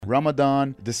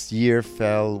Ramadan this year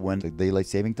fell when the daylight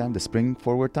saving time, the spring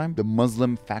forward time. The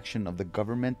Muslim faction of the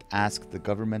government asked the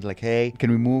government like, hey, can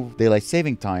we move daylight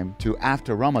saving time to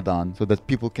after Ramadan so that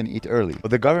people can eat early? But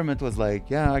the government was like,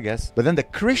 yeah, I guess. But then the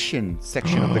Christian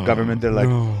section of the government, they're like,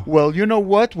 well, you know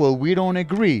what? Well, we don't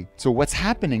agree. So what's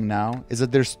happening now is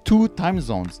that there's 2 time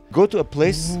zones. Go to a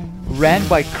place ran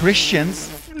by Christians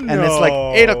and it's like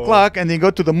 8 o'clock, and then you go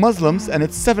to the Muslims and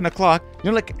it's 7 o'clock. You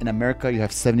know, like in America, you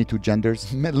have 72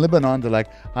 genders. In Lebanon, they're like,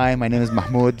 hi, my name is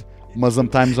Mahmoud, Muslim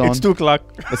time zone. It's 2 o'clock.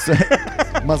 It's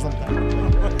Muslim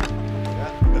time.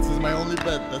 This is my only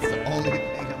bet. That's the only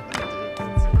thing I'm going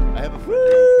to do. I have a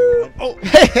friend. Oh,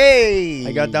 Hey!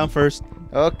 I got down first.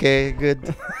 Okay,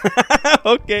 good.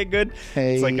 Okay, good.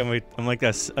 Hey. It's like I'm like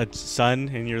a son,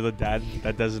 and you're the dad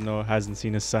that hasn't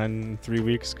seen his son in 3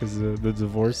 weeks because of the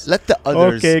divorce. Let the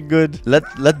others. Okay, good. Let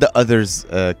the others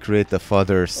create the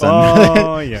father son.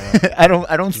 Oh yeah. I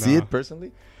don't see No. it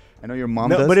personally. I know your mom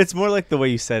No, does. but it's more like the way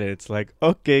you said it. It's like,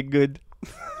 okay, good.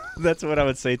 That's what I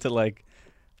would say to like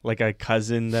a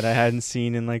cousin that I hadn't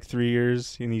seen in like 3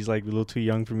 years, and he's like a little too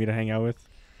young for me to hang out with.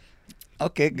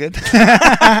 Okay, good.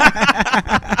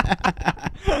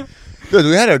 Dude,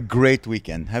 we had a great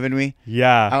weekend, haven't we?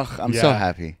 Yeah. Oh, I'm so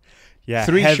happy. Yeah.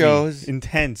 3 heavy, shows.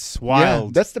 Intense. Yeah,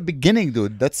 Wild. that's the beginning,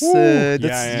 dude. That's Woo.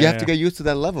 Yeah, you have to get used to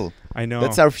that level. I know.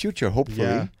 That's our future, hopefully.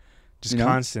 Yeah. Just You know?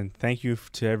 constant. Thank you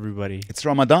to everybody. It's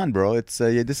Ramadan, bro. It's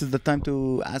this is the time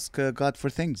to ask God for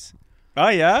things. Oh,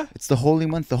 yeah? It's the holy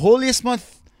month, the holiest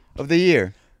month of the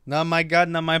year. Not my God,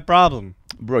 not my problem.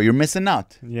 Bro, you're missing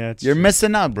out. Yeah, it's You're true.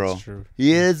 missing out, bro. It's true.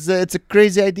 It's a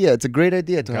crazy idea. It's a great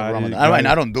idea to have Got it, Ramadan. got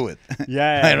I it. don't do it.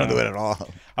 Yeah, I don't do it at all.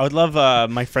 I would love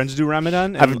my friends to do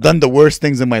Ramadan. I've done the worst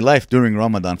things in my life during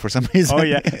Ramadan for some reason. Oh,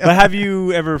 yeah. But have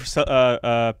you ever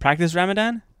practiced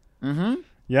Ramadan? Mm-hmm.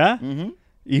 Yeah? Mm-hmm.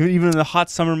 Even in the hot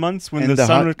summer months when In the the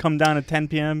sun hot- would come down at 10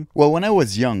 p.m.? Well, when I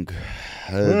was young,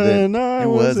 When I it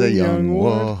was a young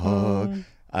warthog.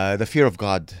 warthog. The fear of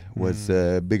God was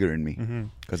bigger in me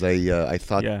because I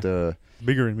thought, Yeah.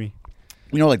 Bigger in me.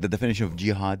 you know, like the definition of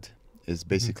jihad is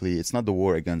basically it's not the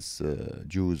war against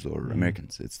Jews or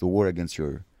Americans. It's the war against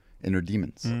your inner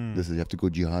demons. This is you have to go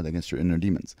jihad against your inner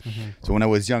demons. So when I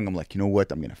was young, I'm like, you know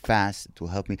what? I'm gonna fast. It will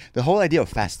help me. The whole idea of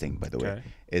fasting, by the way, Okay.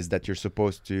 is that you're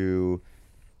supposed to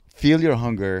feel your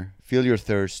hunger, feel your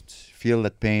thirst, feel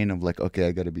that pain of like, okay,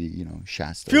 I gotta be,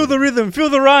 shasta. Feel the rhythm, feel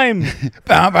the rhyme.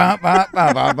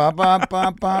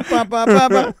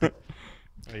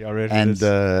 Y'all ready for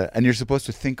this? And you're supposed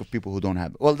to think of people who don't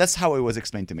have. Well, that's how it was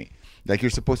explained to me. Like you're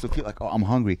supposed to feel like, oh, I'm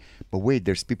hungry, but wait,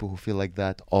 there's people who feel like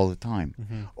that all the time.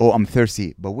 Oh, I'm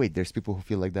thirsty, but wait, there's people who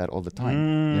feel like that all the time.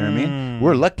 You know what I mean?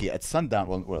 We're lucky at sundown.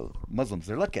 Well, Muslims,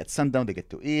 they're lucky at sundown. They get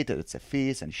to eat. And it's a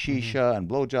feast and shisha and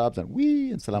blowjobs and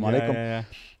and salam alaikum. Yeah.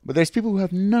 But there's people who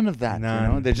have none of that.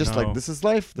 None, They're just like, no. this is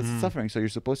life. This is suffering. So you're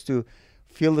supposed to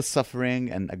feel the suffering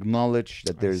and acknowledge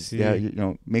that there's, see.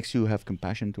 makes you have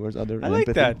compassion towards others. I like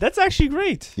that. That's actually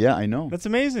great. Yeah, I know. That's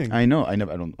amazing. I know. I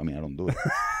don't do it.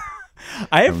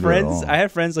 I have don't do it at friends. all. I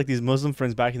had friends like these Muslim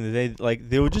friends back in the day. Like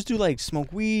they would just do like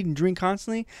smoke weed and drink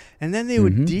constantly, and then they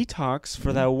would detox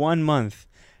for that 1 month,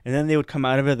 and then they would come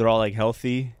out of it. They're all like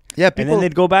healthy, Yeah, and then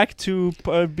they'd go back to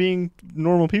being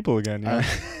normal people again. You know?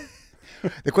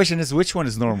 The question is, which one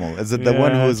is normal? Is it the Yeah,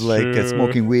 one who's like true.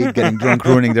 smoking weed, getting drunk,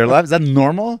 ruining their lives? Is that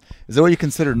normal? Is that what you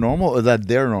consider normal, or is that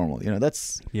they're normal?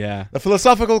 That's Yeah, a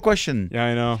philosophical question. yeah,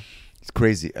 I know. It's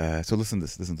crazy. So listen to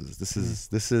this.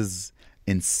 This is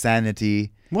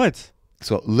insanity. What?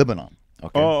 So Lebanon.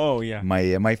 Okay. Oh, yeah.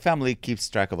 My family keeps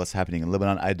track of what's happening in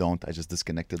Lebanon. I don't. I just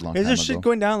disconnected long Is time there ago. shit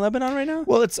going down in Lebanon right now?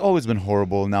 Well, it's always been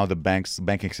horrible. Now the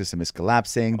banking system is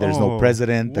collapsing. There's no Oh,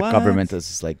 president. The what? government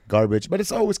is like garbage. But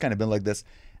it's always kind of been like this.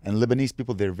 And Lebanese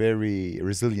people, they're very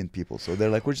resilient people. So they're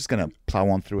like, we're just going to plow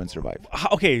on through and survive.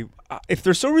 Okay, if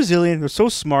they're so resilient, they're so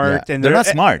smart, Yeah. and They're not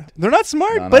smart. They're not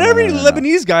smart, No, no, but no, every no, no, no.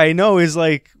 Lebanese guy I know is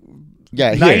like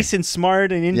Yeah, nice and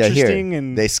smart and Yeah, interesting, here.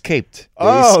 and They escaped. They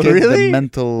Oh, escaped really? the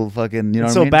mental fucking, you know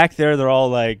so what I mean? back there they're all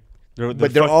like,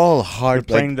 But they're all they're hard.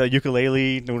 playing the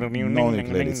ukulele. No,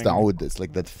 it's the oud. It's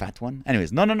like that fat one.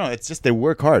 Anyways, no. It's just they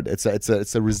work hard. It's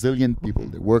a resilient people.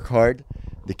 They work hard.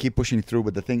 They keep pushing through.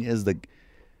 But the thing is, like,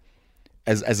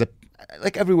 as a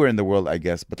like everywhere in the world, I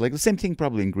guess. But like the same thing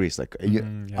probably in Greece. Like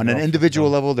on an individual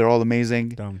level, they're all amazing.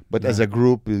 But as a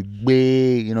group,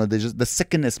 there's just the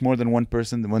second is more than one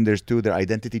person. When there's two, their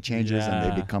identity changes and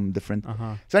they become different.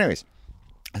 So, anyways,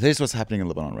 this is what's happening in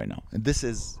Lebanon right now, and this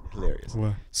is hilarious.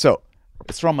 What? So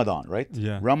it's Ramadan, right?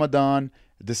 Yeah. Ramadan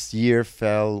this year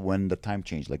fell when the time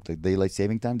changed, like the daylight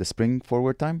saving time, the spring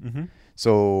forward time.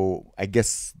 So I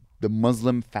guess the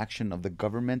Muslim faction of the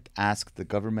government asked the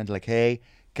government like, hey,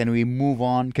 can we move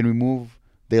on? Can we move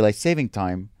daylight saving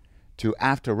time to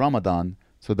after Ramadan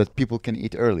so that people can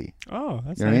eat early? Oh,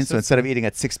 that's You know what I mean? nice. So instead of eating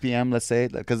at 6 p.m., let's say,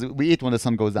 because we eat when the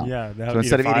sun goes down. Yeah, So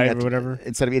instead of eating at or whatever.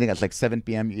 instead of eating at like 7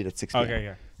 p.m., you eat at 6 p.m. Okay,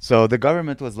 yeah. So the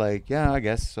government was like, yeah, I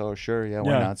guess so, sure, yeah,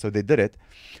 why Yeah. not? So they did it.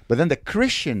 But then the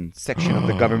Christian section of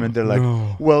the government, they're like,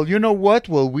 No. well, you know what?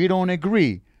 Well, we don't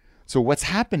agree. So what's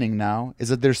happening now is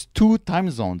that there's 2 time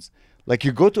zones. Like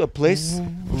you go to a place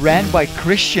ran by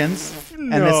Christians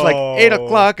and it's like 8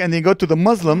 o'clock, and then you go to the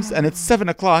Muslims and it's 7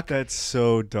 o'clock. That's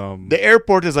so dumb. The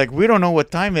airport is like, we don't know what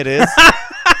time it is.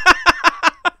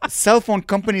 Cell phone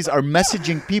companies are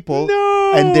messaging people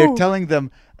and they're telling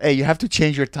them, hey, you have to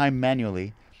change your time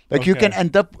manually. Like you can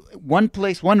end up one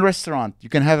restaurant, you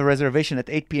can have a reservation at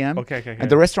 8 p.m. Okay. And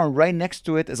the restaurant right next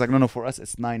to it is like, no, for us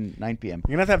it's 9 p.m.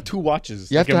 You're gonna have to have 2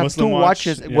 watches. You have like to a have Muslim 2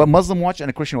 watches, Yeah. a Muslim watch and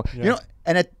a Christian watch. Yeah. You know,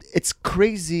 and it's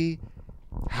crazy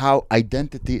how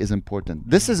identity is important.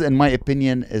 This is, in my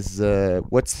opinion, is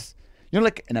what's, you know,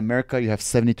 like in America, you have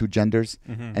 72 genders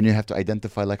and you have to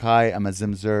identify like, hi, I'm a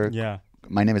Zimzer. Yeah.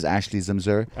 My name is Ashley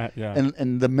Zimzer. Yeah.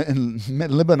 In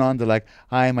Lebanon, they're like,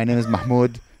 hi, my name is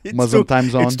Mahmoud. Muslim time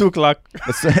zone. It's 2 o'clock.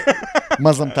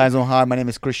 Muslim time zone. Hi, my name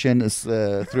is Christian. It's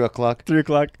 3 o'clock. 3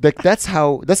 o'clock. That's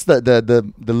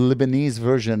the Lebanese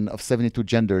version of 72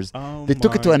 genders. Oh They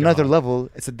took it to my another God. level.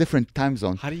 It's a different time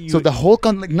zone. How do you? So the whole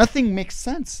like nothing makes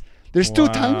sense. There's 2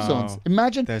 time Wow. zones.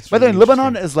 Imagine. That's By the way, really Lebanon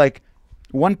interesting. is like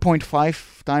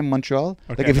 1.5 time Montreal.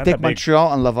 Okay, like if you not take that big.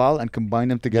 Montreal and Laval and combine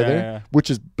them together, Yeah. which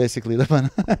is basically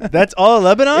Lebanon. That's all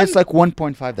Lebanon. It's like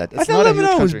 1.5 that. I It's thought not a huge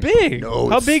Lebanon was country. big. No,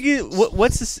 How it's- big is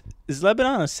what's this? Is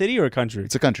Lebanon a city or a country?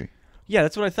 It's a country. Yeah,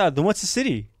 that's what I thought. Then what's the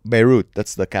city? Beirut,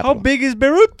 that's the capital. How big is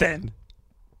Beirut then?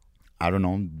 I don't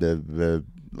know, the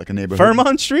like a neighborhood.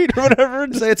 Fairmont Street or whatever.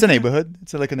 It's a neighborhood.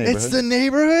 It's like a neighborhood. It's the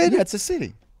neighborhood. Yeah, it's a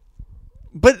city.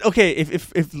 But okay,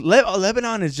 if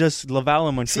Lebanon is just Laval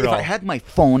and See, if Montreal. I had my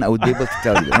phone, I would be able to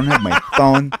tell you. I don't have my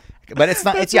phone, but it's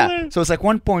not. It's hilarious. So it's like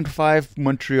 1.5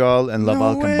 Montreal and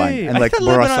Laval no combined, way. and I like thought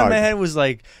Lebanon in my Borassard. head was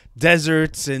like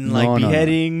deserts and like No, no, no.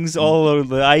 beheadings all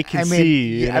over the eye can I mean,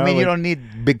 see. I mean, you don't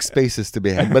need big spaces to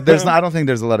behead, but there's. I don't think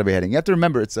there's a lot of beheading. You have to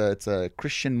remember, it's a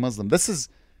Christian Muslim. This is,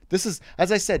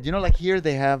 as I said, you know, like here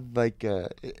they have like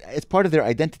it's part of their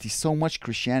identity. So much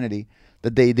Christianity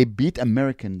that they beat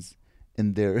Americans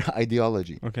in their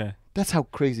ideology. Okay. That's how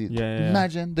crazy. Yeah.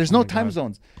 Imagine there's Oh no my time God.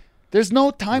 zones. There's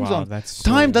no time Wow, zones. that's so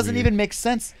Time doesn't weird. even make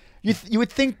sense. You would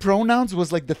think pronouns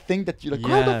was like the thing that you like.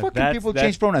 How the fuck can people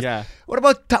change pronouns? Yeah. What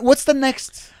about what's the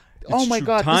next? Oh It's my true.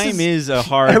 God! Time this is a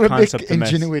hard Arabic concept to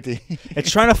mess. ingenuity.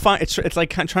 It's trying to find. It's like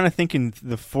trying to think in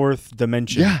the 4th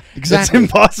dimension. Yeah, It's exactly.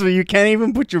 impossible. You can't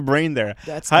even put your brain there.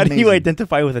 That's How do you amazing.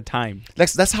 identify with a time?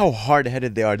 That's how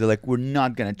hard-headed they are. They're like, we're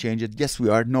not gonna change it. Yes, we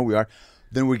are. No, we are.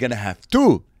 Then we're gonna have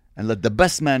to, and let the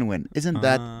best man win. Isn't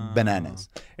that bananas?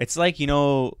 It's like, you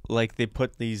know, like they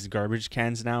put these garbage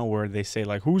cans now where they say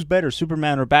like, who's better,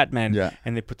 Superman or Batman? Yeah.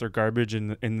 And they put their garbage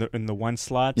in the one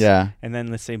slot. Yeah. And then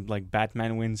let's say like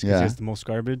Batman wins because Yeah. he has the most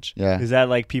garbage. Yeah. Is that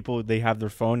like people, they have their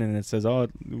phone and it says, oh,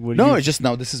 what do No, you? it's just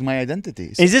now. This is my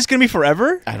identity. Is this gonna be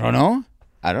forever? I don't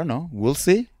know. We'll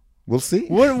see.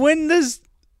 When does?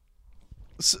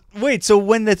 Wait, so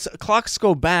when the clocks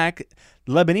go back,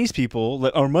 Lebanese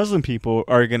people or Muslim people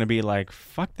are gonna be like,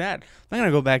 "Fuck that! I'm not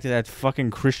gonna go back to that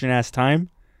fucking Christian ass time."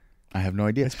 I have no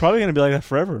idea. It's probably gonna be like that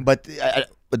forever. But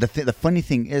the funny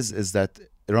thing is that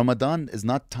Ramadan is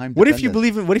not time. What if you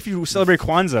believe in? What if you celebrate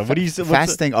Kwanzaa? What do you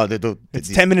fasting? Oh, they do. It's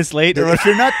 10 minutes late. Or If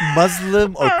you're not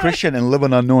Muslim or Christian in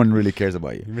Lebanon, no one really cares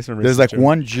about you. You missed my There's racist like joke.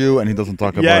 one Jew and he doesn't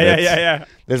talk about yeah, it. yeah.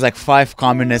 There's like 5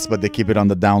 communists, but they keep it on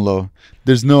the down low.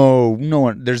 There's no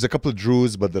one. There's a couple of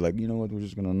Druze, but they're like, you know what? We're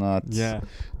just gonna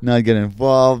not get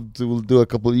involved. We'll do a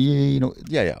couple. Oh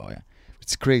yeah.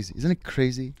 It's crazy, isn't it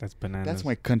crazy? That's bananas. That's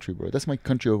my country, bro. That's my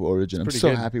country of origin. I'm Pretty so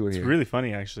good. happy we're It's here. really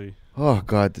funny, actually. Oh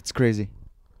God, it's crazy.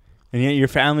 And yet your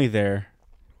family there.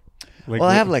 Like, Well,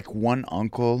 I have like one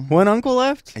uncle, one uncle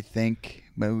left. I think.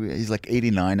 Maybe he's like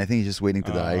 89. I think he's just waiting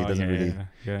to die. He doesn't really.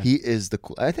 Yeah. He is the.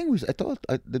 I think I thought.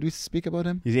 Did we speak about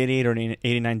him? He's 88 or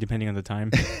 89, depending on the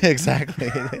time.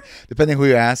 Exactly, depending who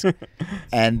you ask.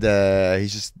 And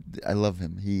he's just. I love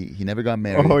him. He never got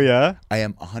married. Oh yeah. I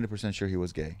am 100% sure he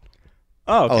was gay.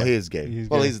 Oh, okay. Oh, he is gay. He's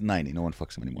Well, gay. he's 90. No one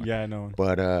fucks him anymore. Yeah, no.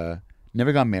 But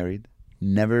never got married.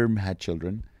 Never had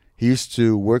children. He used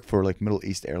to work for like Middle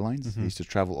East Airlines. He used to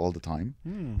travel all the time.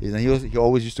 Hmm. And he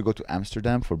always used to go to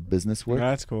Amsterdam for business work.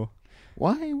 That's cool.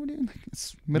 Why would you?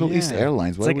 It's Middle East Yeah.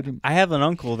 Airlines. It's Why like, would you? I have an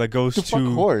uncle that goes To to. fuck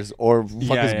whores or fuck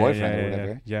Yeah, his yeah, boyfriend yeah, or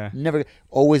whatever. Yeah. Never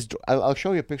always. I'll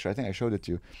show you a picture. I think I showed it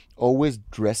to you. Always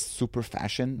dressed super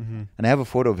fashion, and I have a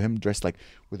photo of him dressed like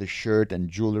with a shirt and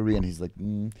jewelry, and he's like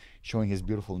showing his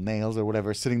beautiful nails or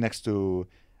whatever, sitting next to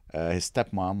his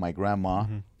stepmom, my grandma,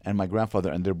 and my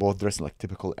grandfather, and they're both dressed in like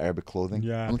typical Arabic clothing.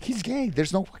 Yeah. I'm like, he's gay.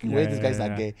 There's no fucking way this guy's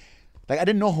not gay. Like I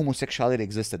didn't know homosexuality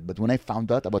existed, but when I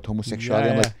found out about homosexuality,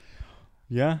 I'm like,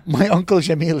 yeah. my uncle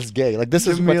Jamil is gay. Like this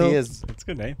is what he is. That's a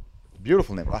good name.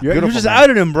 Beautiful name. You Beautiful just man.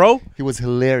 outed him, bro. He was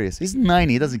hilarious. He's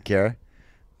 90. He doesn't care.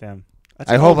 Damn. That's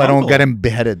I an hope old I don't uncle. get him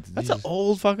beheaded. That's an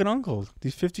old fucking uncle.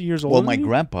 He's 50 years old. Well, my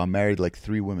grandpa married like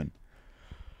 3 women.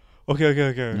 Okay.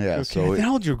 Yeah, so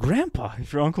How old's your grandpa?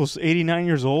 If your uncle's 89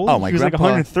 years old, Oh, my he's like grandpa-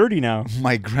 130 now.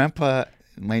 My grandpa,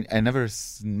 I never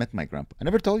met my grandpa. I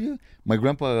never told you. My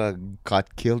grandpa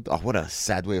got killed. Oh, what a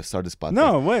sad way to start this podcast.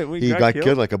 No, wait. He got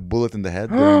killed like a bullet in the head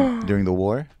during the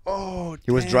war. Oh,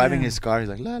 He was driving his car. He's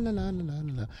like la la la la la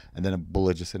la, and then a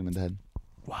bullet just hit him in the head,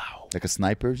 Wow. like a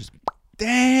sniper. Just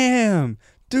Damn.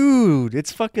 Dude,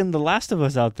 it's fucking The Last of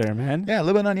Us out there, man. yeah,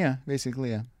 Lebanon. Yeah,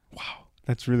 basically. Yeah. Wow.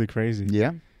 That's really crazy.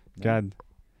 Yeah. God.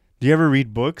 Do you ever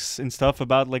read books and stuff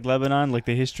about like Lebanon, like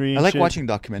the history? I And like shit? watching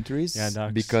documentaries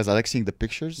because I like seeing the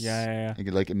pictures. Yeah.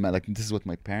 Like this is what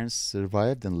my parents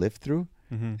survived and lived through,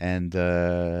 Mm-hmm. and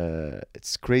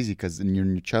it's crazy because in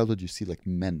your childhood you see like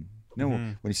men. You know,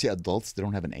 when you see adults, they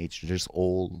don't have an age. They're just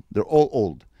all. They're all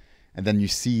old, and then you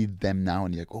see them now,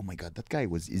 and you're like, oh my god, that guy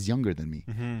is younger than me.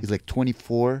 He's like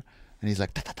 24, and he's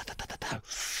like,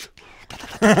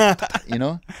 you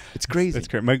know, it's crazy. That's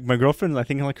great. My girlfriend, I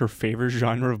think like her favorite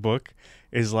genre of book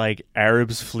is like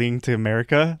Arabs fleeing to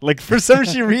America. Like for some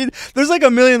she read. There's like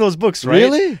a million of those books, right?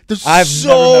 Really? There's I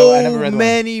never read one.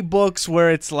 many books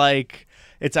where it's like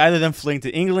it's either them fleeing to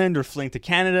England or fleeing to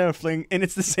Canada or fleeing, and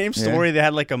it's the same story. Yeah. They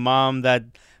had like a mom that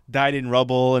died in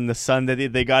rubble, and the son that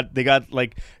they got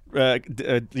like.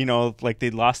 You know, like they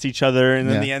lost each other, and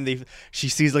then in the end, she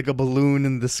sees like a balloon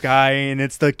in the sky, and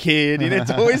it's the kid, and it's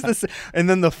always this. And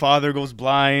then the father goes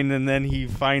blind, and then he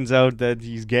finds out that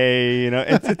he's gay. You know,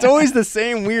 it's always the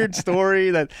same weird story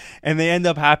and they end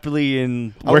up happily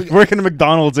in working at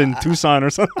McDonald's in Tucson or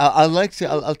something.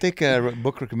 I'll take a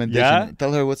book recommendation. Yeah?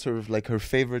 Tell her what's like her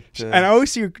favorite. And I always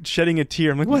see her shedding a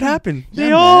tear. I'm like, what happened? Yeah,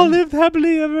 They all man. lived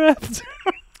happily ever after.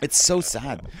 It's so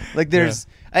sad. Like there's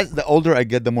as the older I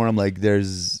get, the more I'm like,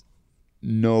 there's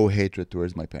no hatred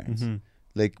towards my parents.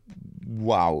 Like,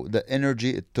 wow, the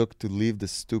energy it took to leave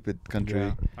this stupid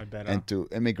country I bet. and to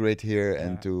immigrate here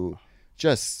and to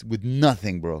just with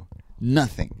nothing, bro.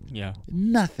 Nothing. Yeah.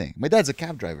 Nothing. My dad's a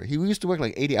cab driver. He used to work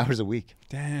like 80 hours a week.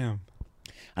 Damn.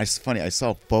 It's funny. I saw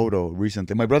a photo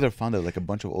recently. My brother found like a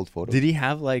bunch of old photos. Did he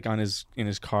have like in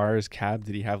his car, his cab?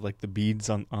 Did he have like the beads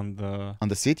on the On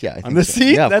the seat, yeah. I on think the so.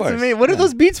 seat? Yeah, of That's course. amazing. What are Yeah.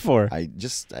 those beads for? I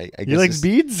guess He likes just-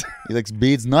 beads. He likes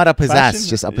beads, not up his ass, Fashion?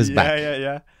 just up his back.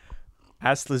 Yeah.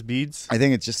 Assless beads. I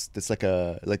think it's like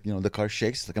you know the car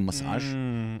shakes, like a massage.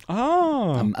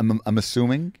 Oh. I'm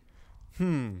assuming.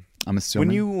 I'm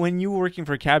assuming. When you were working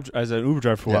for a cab as an Uber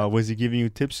driver for a Yeah. while, was he giving you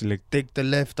tips like take the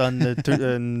left on the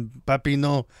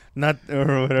Papino, not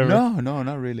or whatever? No,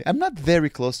 not really. I'm not very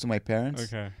close to my parents.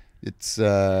 Okay. It's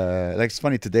like it's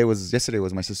funny. Yesterday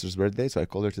was my sister's birthday, so I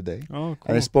called her today, Oh, and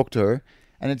I cool. spoke to her,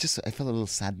 and I felt a little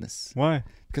sadness Why?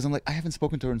 because I'm like I haven't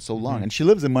spoken to her in so long, and she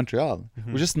lives in Montreal.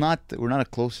 Mhm. We're not a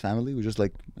close family. We're just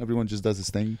like everyone just does his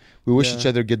thing. We wish Yeah. each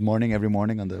other good morning every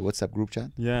morning on the WhatsApp group chat,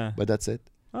 Yeah. but that's it.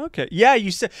 Okay. Yeah,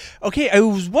 you said. Okay, I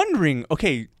was wondering.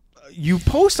 Okay, you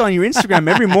post on your Instagram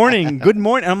every morning. Good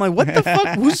morning. And I'm like, what the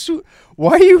fuck?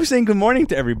 Why are you saying good morning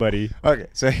to everybody? Okay,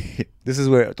 so this is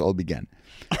where it all began.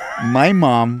 My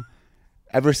mom,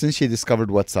 ever since she discovered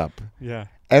WhatsApp, Yeah.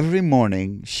 every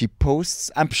morning she posts.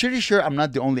 I'm pretty sure I'm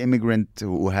not the only immigrant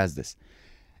who has this.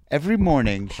 Every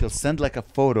morning she'll send like a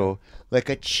photo, like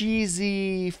a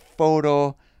cheesy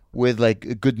photo with like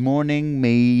a good morning,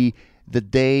 may the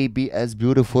day be as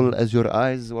beautiful as your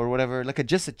eyes or whatever, like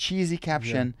just a cheesy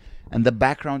caption, and the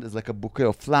background is like a bouquet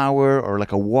of flower or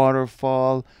like a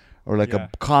waterfall or like a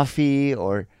coffee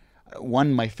or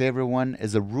my favorite one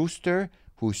is a rooster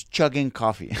who's chugging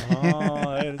coffee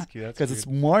Oh, that's cute. That's because it's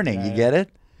morning. Yeah, you yeah. get it?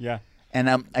 Yeah. And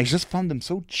I just found them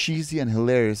so cheesy and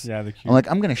hilarious. Yeah, they're cute. I'm like,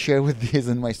 I'm gonna share with these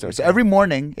in my story. So every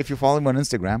morning, if you follow me on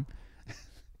Instagram,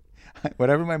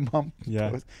 whatever my mom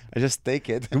posts, I just take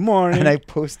it. Good morning. And I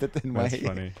post it in That's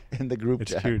funny. in the group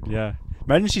It's chat. cute. Yeah.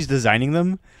 Imagine she's designing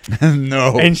them,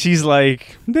 No. and she's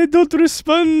like, "They don't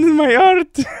respond to my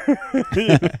art."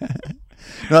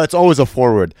 No, it's always a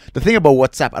forward. The thing about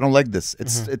WhatsApp, I don't like this.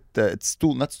 It's Uh-huh. it's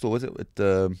tool, not tool. Is it?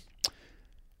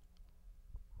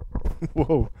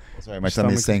 Whoa. Sorry, my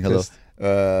tummy is Stomach saying hello.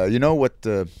 pissed. You know what?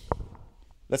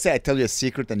 Let's say I tell you a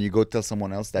secret and you go tell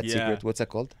someone else that Yeah. secret. What's that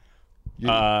called? You,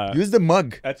 Uh, use the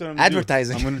mug. That's what I'm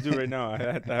Advertising. I'm gonna do right now.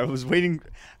 I was waiting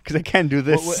because I can't do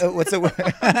this. What's the word?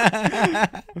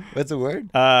 What's the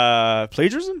word?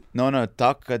 Plagiarism? No.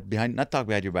 Talk behind. Not talk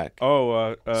behind your back.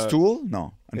 Oh, Stool?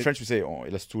 No. In French we say oh,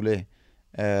 il a stoulé.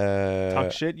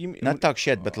 talk shit. You mean Not talk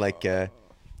shit, but like,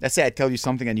 let's say I tell you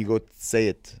something and you go say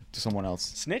it to someone else.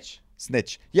 snitch?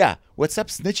 Snitch. Yeah. WhatsApp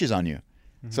snitches on you.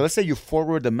 So let's say you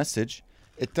forward a message.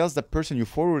 It tells the person you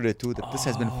forwarded it to that this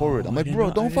has been forwarded. I'm I like, didn't bro,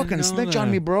 know- I don't didn't fucking know snitch on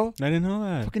that. me, bro. I didn't know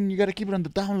that. Fucking, you gotta keep it on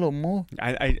the download, mo.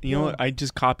 You know what? I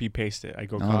just copy paste it. I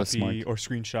go Oh, that's copy smart. or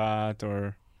screenshot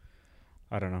or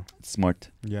I don't know. Smart.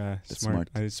 Yeah, That's smart. smart.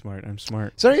 I did smart. I'm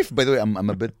smart. Sorry if, by the way, I'm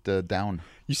a bit down.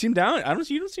 You seem down.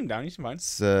 You don't seem down. You seem fine.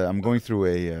 It's, I'm going through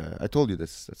I told you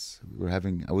this.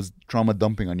 I was trauma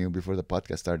dumping on you before the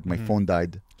podcast started. My phone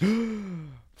died.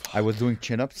 I was doing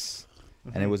chin-ups,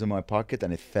 and it was in my pocket,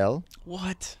 and it fell.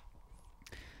 What?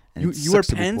 And You it wear sucks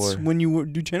to be pants poor. when you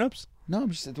do chin ups? No,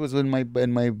 it was in my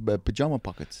pajama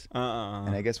pockets.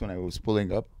 And I guess when I was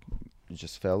pulling up, it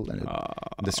just fell, and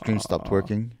the screen stopped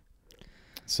working.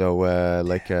 So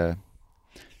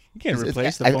you can't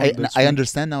replace the I phone. I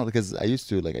understand now because I used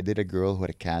to I did a girl who had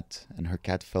a cat, and her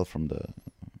cat fell from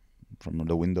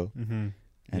the window, Mm-hmm.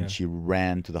 and Yeah. she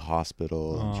ran to the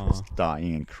hospital, and she was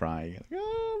dying and crying. Like,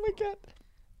 oh my god!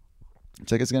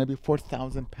 It's like it's gonna be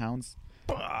 4,000 pounds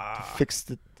to fix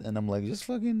it, and I'm like, just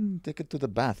fucking take it to the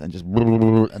bath and just.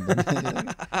 And then,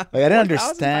 like, I didn't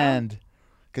understand,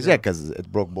 because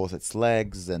it broke both its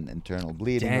legs and internal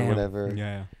bleeding or whatever.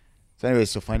 Yeah. So anyway,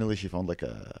 so finally she found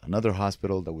another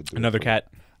hospital that would do Another cat.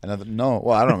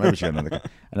 Well, I don't know, maybe she got another cat,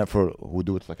 and who would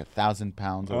do it for like 1,000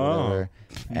 pounds or whatever.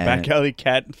 Back alley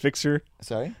cat fixer.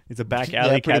 Sorry, It's a back Yeah,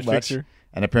 alley pretty cat much. fixer.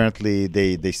 And apparently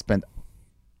they spent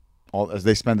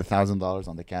 $1,000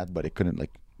 on the cat, but it couldn't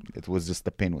it was just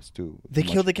the pain was too. They too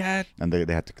killed much, the cat. and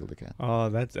they had to kill the cat. Oh,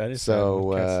 that is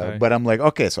So, sad. Cats die. but I'm like,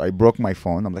 okay, so I broke my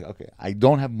phone. I'm like, okay, I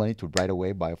don't have money to right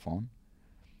away buy a phone.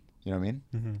 You know what I mean?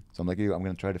 Mhm. So I'm like, I'm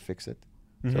gonna try to fix it.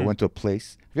 So I Mhm. went to a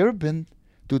place. Have you ever been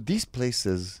to these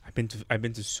places? I've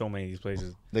been to so many of these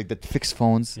places. Like that fix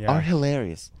phones Yeah. are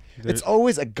hilarious. They're- It's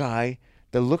always a guy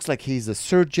that looks like he's a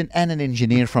surgeon and an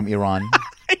engineer from Iran,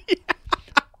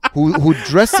 who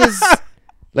dresses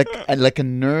like a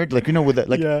nerd, with a,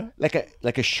 Yeah.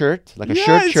 like a shirt, like a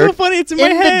Yeah, it's so funny. It's in my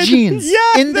head. the jeans,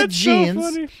 Yeah, in the that's so jeans,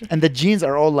 funny. and the jeans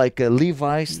are all like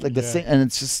Levi's, like the Yeah. same, and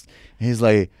it's just he's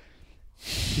like.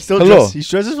 He still Hello. He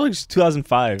dresses like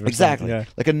 2005. Or Exactly. something.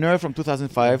 Yeah. Like a nerd from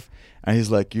 2005. And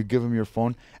he's like, you give him your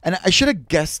phone. And I should have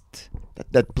guessed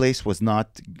that place was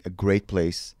not a great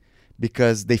place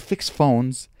because they fix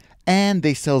phones and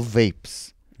they sell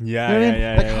vapes. Yeah. You know what I mean?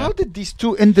 Yeah. Like, yeah. how did these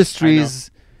two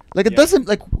industries, it Yeah.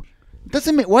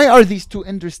 doesn't make, why are these two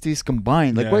industries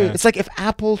combined? Like, why, Yeah. it's like if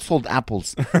Apple sold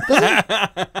apples.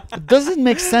 It doesn't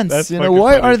make sense. That's Why fucking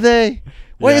funny. are they?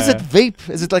 Why is it Yeah. vape?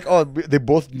 Is it like, oh, they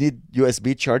both need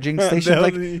USB charging stations?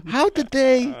 Like, how did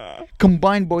they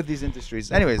combine both these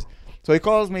industries? Anyways, so he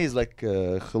calls me. He's like,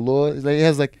 hello. He's like, he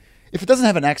has like, if it doesn't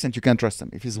have an accent, you can't trust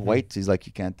him. If he's white, he's like,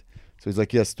 you can't. So he's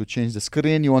like, yes, to change the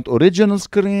screen, you want original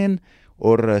screen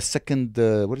or second,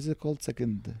 what is it called?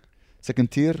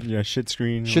 Second tier? Yeah. Shit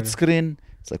screen. Shit screen.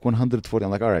 It's like 140. I'm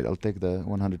like, all right, I'll take the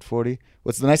 140.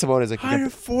 What's nice about it is like, you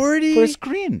can put- 140. for a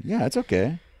screen. Yeah, it's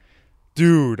okay.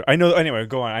 Dude, I know. Anyway,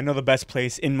 go on. I know the best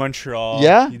place in Montreal.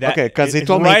 Yeah? Okay, 'cause he it's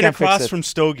told me he right can't fix across it. from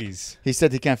Stogie's. He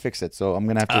said he can't fix it, so I'm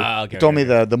gonna have to. Okay, he told me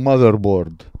okay. the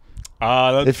motherboard.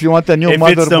 If If you want a new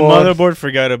motherboard, it's the motherboard,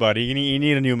 forget about it. You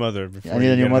need a new mother. Before I need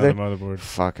you a new get mother? another motherboard.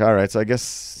 Fuck. All right. So I guess.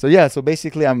 So yeah. So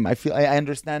basically, I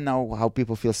understand now how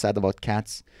people feel sad about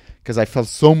cats, because I felt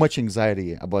so much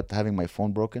anxiety about having my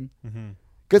phone broken. Mm-hmm.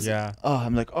 Because Yeah.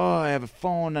 I'm like, I have a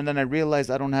phone, and then I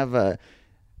realized I don't have a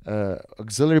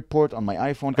auxiliary port on my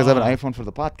iPhone because I have an iPhone for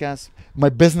the podcast.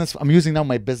 I'm using now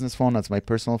my business phone. That's my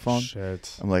personal phone.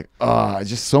 Shit. I'm like,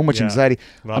 just so much Yeah. anxiety.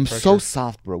 A lot I'm of so pressure.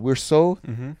 soft, bro. We're so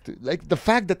Mm-hmm. like the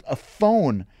fact that a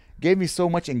phone gave me so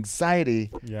much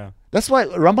anxiety. Yeah. That's why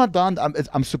Ramadan,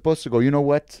 I'm supposed to go, you know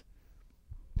what?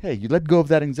 Hey, you let go of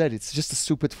that anxiety. It's just a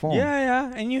stupid phone.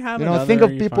 Yeah. And you have. You know, another, think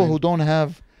of you're people fine. who don't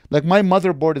have, like my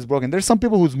motherboard is broken. There's some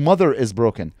people whose mother is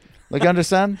broken. Like, you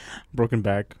understand? broken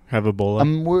back, have Ebola.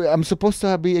 I'm supposed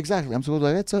to be, exactly. I'm supposed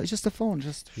to, it's just a phone.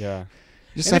 Just Yeah.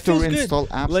 just And have it to feels good. reinstall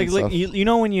apps Like and stuff. you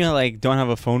know when you like don't have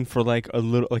a phone for like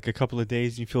a couple of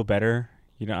days, you feel better.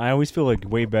 You know, I always feel like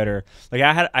way better. Like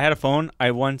I had a phone.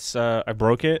 I once I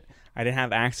broke it. I didn't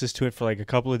have access to it for like a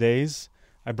couple of days.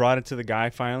 I brought it to the guy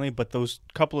finally, but those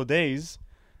couple of days,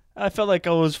 I felt like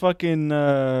I was fucking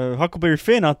Huckleberry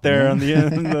Finn out there on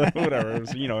the whatever. It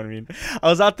was, you know what I mean? I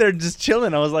was out there just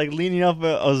chilling. I was like leaning up.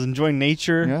 I was enjoying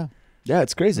nature. Yeah. Yeah,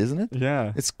 it's crazy, isn't it?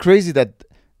 Yeah. It's crazy that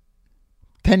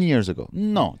 10 years ago,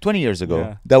 no, 20 years ago,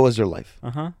 Yeah. that was your life.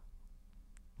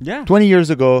 Yeah. 20 years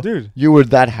ago, Dude. you were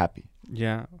that happy.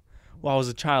 Yeah. Well, I was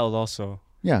a child also.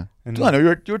 Yeah. And No, you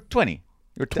were 20. You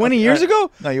were 20 years ago?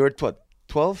 No, you were what?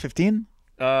 12, 15?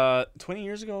 20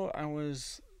 years ago, I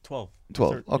was 12.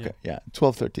 12. Okay. Yeah.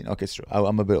 12, 13. Okay, it's true.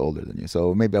 I'm a bit older than you.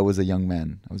 So maybe I was a young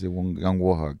man. I was a young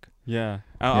warhog. Yeah.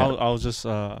 Yeah. I was just...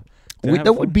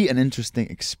 That would be an interesting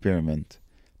experiment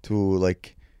to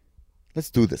like, let's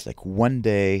do this. Like one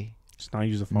day, Just not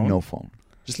use the phone? no phone.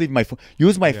 Just leave my phone.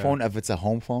 Use my Yeah. phone if it's a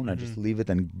home phone. I just Mhm. leave it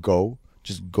and go.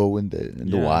 Just go in the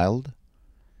Yeah. wild.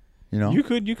 You know. You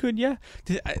could, yeah.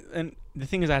 And the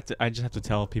thing is, I just have to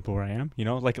tell people where I am. You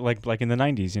know, like in the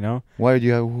 90s. You know. Why do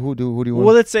you have? Who do you want?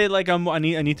 Well, let's say like I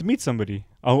need to meet somebody.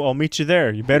 I'll meet you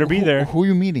there. You better be there. Who are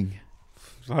you meeting?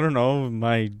 I don't know,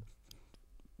 my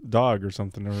dog or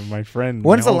something, or my friend.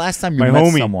 When's my the last time you my met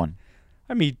homie. someone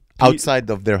I meet outside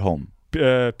of their home?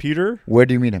 Peter. Where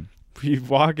do you meet him? We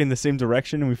walk in the same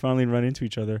direction and we finally run into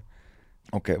each other.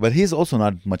 Okay, but he's also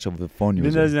not much of a phone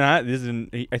This user.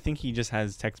 I think he just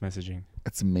has text messaging.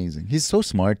 That's amazing. He's so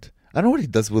smart. I don't know what he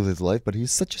does with his life, but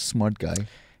he's such a smart guy.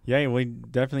 Yeah, well, he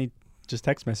definitely just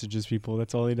text messages people.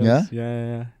 That's all he does.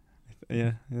 Yeah?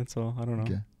 Yeah, that's all. I don't know.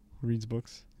 Okay. Reads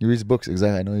books. He reads books.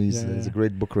 Exactly. I know he's Yeah. a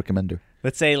great book recommender.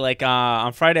 Let's say like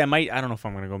on Friday I don't know if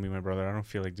I'm gonna go meet my brother. I don't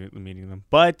feel like meeting them.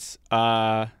 But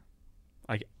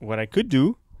like what I could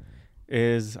do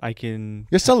is I can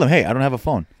Just tell them, hey, I don't have a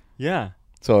phone. yeah.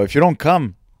 So if you don't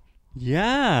come,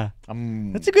 Yeah.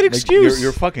 I'm. That's a good like, excuse.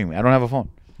 You're fucking me. I don't have a phone.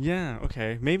 Yeah,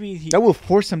 okay. Maybe he That will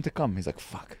force him to come. He's like,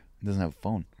 fuck. He doesn't have a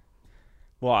phone.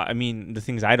 well, I mean, the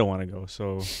things I don't want to go,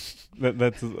 so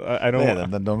that's I don't Yeah,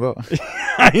 then don't go.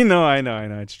 I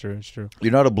know. It's true.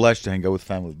 You're not obliged to hang out with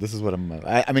family. This is what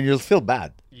I mean, you'll feel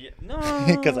bad Yeah. No.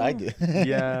 because I do.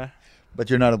 Yeah. But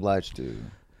you're not obliged to.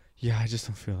 Yeah, I just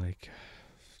don't feel like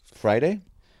Friday?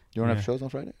 You don't have Yeah. shows on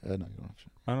Friday? No, you don't have shows.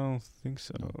 I don't think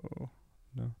so.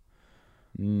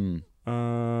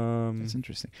 That's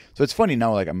interesting. So it's funny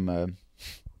now. Like I'm.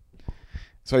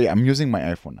 So yeah, I'm using my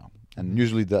iPhone now, and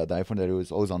usually the iPhone that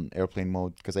is always on airplane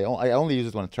mode because I only use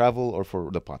it when I travel or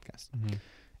for the podcast. Mhm.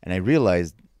 And I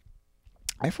realized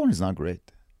iPhone is not great.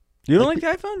 You don't like the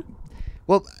iPhone?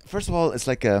 Well, first of all, it's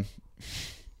like a.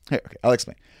 Here, okay, I'll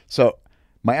explain. So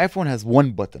my iPhone has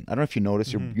one button. I don't know if you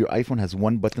noticed your iPhone has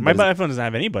one button. My that is- iPhone doesn't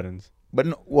have any buttons. But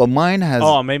no, well, mine has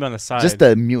Oh, maybe on the side. just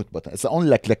the mute button. It's the only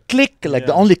like the click, like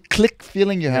the Yeah. only click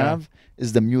feeling you Yeah. have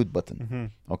is the mute button.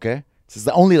 Mhm. Okay, so it's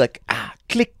the only like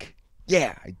click.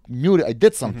 Yeah, I muted. I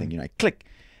did something. Mhm. You know, I click,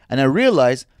 and I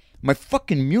realized my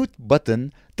fucking mute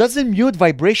button doesn't mute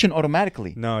vibration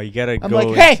automatically. No, you gotta I'm go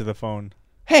like, hey! into the phone.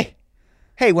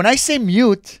 Hey, when I say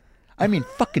mute, I mean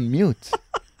fucking mute.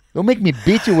 Don't make me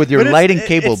beat you with your But it's- lighting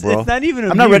cable, it's- bro. It's not even.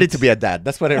 I'm not ready to be a dad.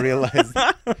 That's what I realized.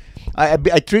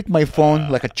 I treat my phone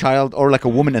like a child or like a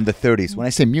woman in the 30s. When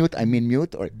I say mute, I mean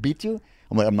mute or beat you.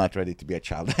 I'm like, I'm not ready to be a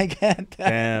child. I can't.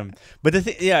 Damn. But the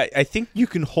thing, yeah, I think you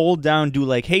can hold down, do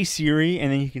like, "Hey Siri,"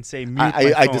 and then you can say mute. my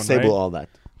I phone, disable right? all that.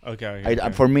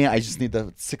 Okay. For me, I just need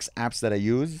the 6 apps that I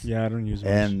use, Yeah, I don't use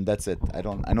much. and that's it.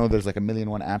 I know there's like a million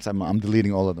one apps. I'm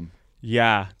deleting all of them.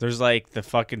 Yeah, there's like the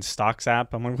fucking stocks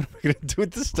app. I'm like, what am I gonna do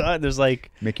with the stock? There's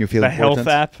like Make you feel the important. health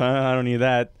app. I don't need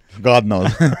that. God knows.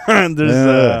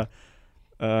 There's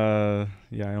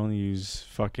yeah, I only use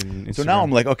fucking Instagram. So now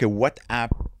I'm like, okay, what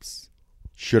apps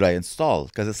should I install?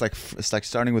 Because it's like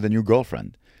starting with a new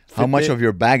girlfriend. How much Fitbit. of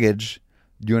your baggage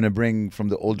do you want to bring from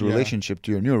the old Yeah. relationship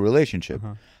to your new relationship?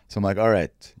 Uh-huh. So I'm like, all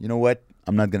right, you know what?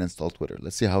 I'm not gonna install Twitter.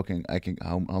 Let's see how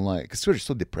long. Because Twitter's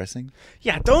so depressing.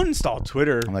 Yeah, don't install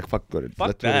Twitter. I'm like, fuck Twitter. Fuck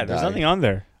Let Twitter that. There's die. nothing on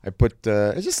there. I put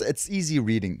it's easy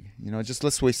reading. You know, just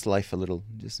let's waste life a little.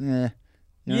 Just you know?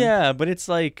 Yeah, but it's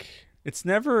like it's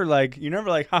never like you're never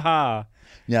like haha.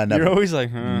 Yeah, never. You're always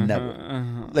like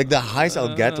Never. Like the highest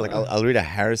I'll get, like I'll read a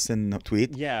Harrison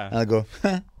tweet. Yeah. And I'll go,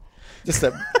 just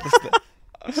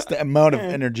the amount of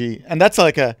energy, and that's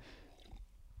like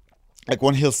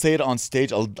when he'll say it on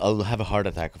stage, I'll have a heart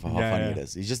attack of how Yeah, funny yeah. it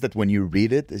is. It's just that when you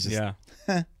read it, it's just Yeah.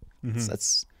 Mhm.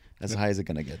 that's as high as it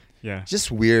gonna get. Yeah. It's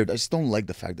just weird. I just don't like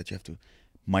the fact that you have to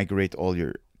migrate all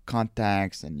your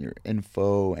contacts and your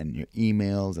info and your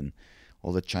emails and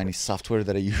all the Chinese software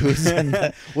that I use. And,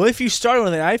 Well, if you start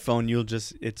with an iPhone,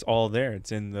 it's all there.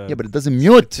 It's in the yeah, but it doesn't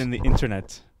mute. it's in the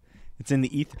internet. It's in the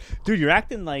ether. Dude, you're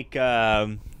acting like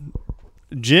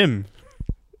Jim.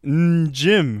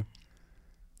 Jim.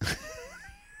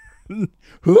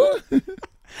 Who?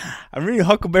 I'm reading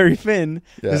Huckleberry Finn.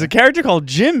 Yeah. There's a character called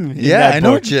Jim. In Yeah, that I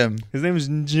know book. Jim. His name is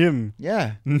Jim.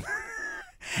 Yeah.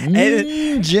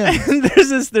 And- Jim. And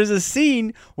there's a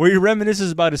scene where he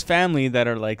reminisces about his family that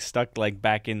are like stuck like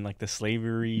back in like the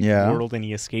slavery Yeah. world, and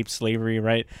he escaped slavery,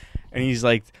 right? And he's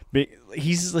like,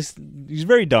 he's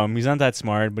very dumb. He's not that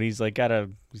smart, but he's got a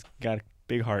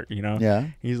big heart, you know. Yeah.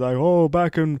 He's like, oh,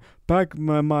 back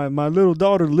my little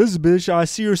daughter Elizabeth, I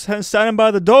see her standing by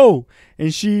the door,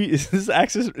 and she is this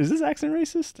accent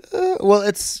racist? Well,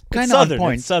 it's kind It's of on southern.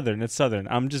 point. It's southern.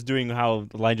 I'm just doing how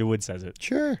Elijah Wood says it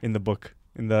Sure. in the book,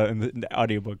 in the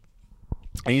audiobook.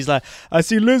 And he's like, I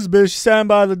see Elizabeth, she's standing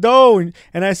by the door,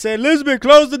 and I say, Elizabeth,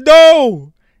 close the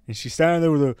door. And she's standing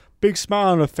there with a big smile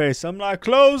on her face. I'm like,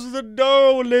 close the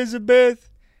door, Elizabeth.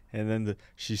 And then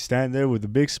she's standing there with a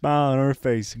big smile on her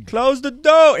face. Close the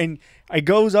door. And I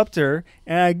goes up to her,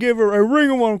 and I give her a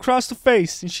ring one across the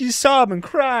face. And she's sobbing,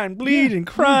 crying, bleeding,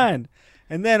 crying.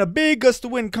 And then a big gust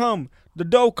of wind come. The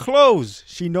door close.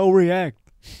 She no react.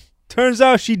 Turns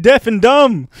out she deaf and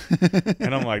dumb.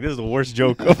 And I'm like, this is the worst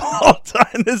joke of all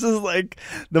time. This is like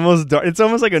the most dark. It's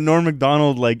almost like a Norm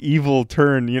Macdonald like evil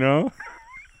turn, you know?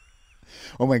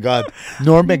 Oh my God.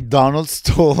 Norm Macdonald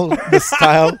stole the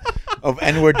style of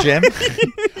N-word Jim.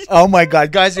 Oh my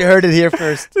God. Guys, you heard it here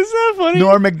first. Isn't that funny?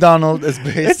 Norm Macdonald is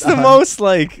based It's the on most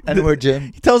like N-word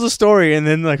Jim. he tells a story, and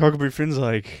then like Huckleberry Finn's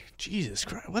like, Jesus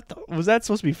Christ, what the was that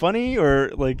supposed to be funny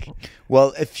or like?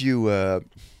 Well, if you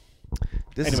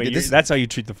Anyway, that's how you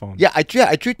treat the phone. I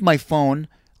treat my phone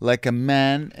like a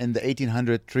man in the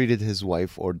 1800s treated his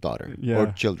wife or daughter or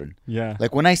children. Yeah.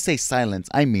 Like when I say silence,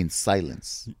 I mean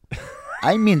silence.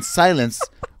 I mean silence,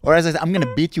 or as I said, I'm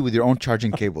gonna beat you with your own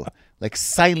charging cable. Like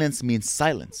silence means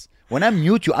silence. When I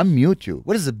mute you, I mute you.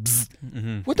 What is it?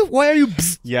 Mm-hmm. Why are you?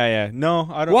 Bzz? Yeah. No,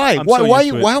 I don't. Why? I'm Why? so Why?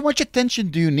 used to it. How much attention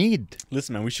do you need?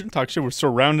 Listen, man, we shouldn't talk shit. We're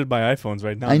surrounded by iPhones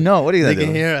right now. I know. What are you They gonna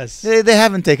can do? hear us. They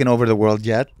haven't taken over the world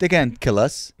yet. They can't kill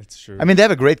us. It's true. I mean, they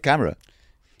have a great camera.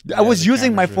 I was the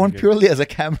using my camera's phone really good. purely as a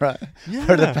camera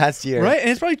for the past year. Right, and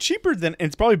it's probably cheaper than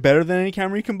it's probably better than any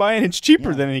camera you can buy, and it's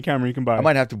cheaper than any camera you can buy. I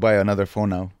might have to buy another phone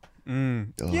now.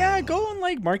 Yeah, go on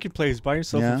like Marketplace, buy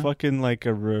yourself Yeah. a fucking like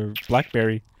a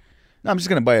BlackBerry. No, I'm just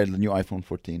gonna buy a new iPhone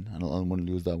 14. I don't want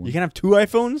to lose that one. You can have 2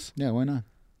 iPhones. Yeah, why not?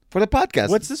 For the podcast.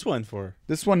 What's this one for?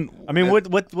 this one? I mean,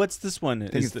 what's this one? I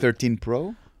think it's 13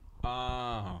 Pro.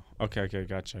 Oh, okay,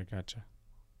 gotcha.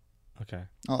 Okay.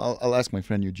 I'll ask my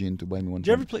friend Eugene to buy me one. Did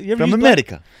you ever play? You ever from use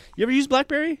America? You ever use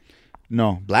BlackBerry?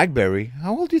 No, BlackBerry.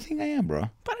 How old do you think I am, bro?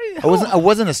 But I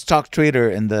wasn't a stock trader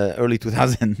in the early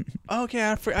 2000s. Okay,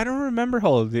 I don't remember how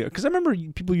old because I remember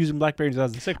people using BlackBerry in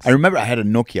 2006. I remember I had a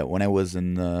Nokia when I was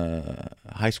in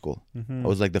high school. Mm-hmm. I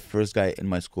was like the first guy in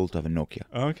my school to have a Nokia,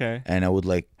 Okay. and I would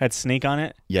like Had Snake on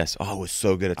it. yes. Oh, I was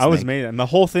so good at. I was Snake. made, and the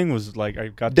whole thing was like I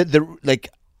got.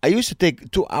 I used to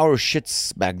take 2-hour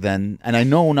shits back then, and I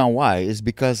know now why. Is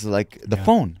because like the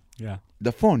phone. Yeah.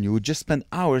 The phone, you would just spend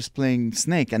hours playing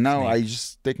Snake, and now I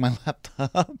just take my laptop.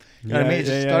 You know what I mean? It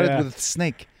just started with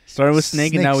Snake. Started with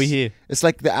Snake, and now we Snakes. here. It's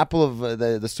like the apple of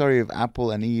the story of Apple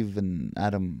and Eve and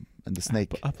Adam and the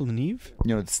snake. Apple and Eve.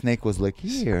 You know, the snake was like,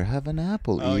 "Here, have an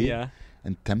apple." Oh Eve," yeah.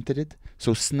 and tempted it.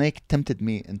 So Snake tempted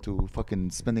me into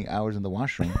fucking spending hours in the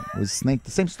washroom with Snake.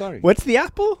 The same story. What's the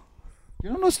apple? You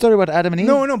don't know the story about Adam and Eve?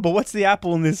 No. But what's the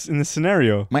apple in this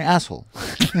scenario? My asshole.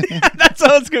 That's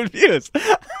how it's confused.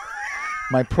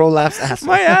 My prolapse asshole.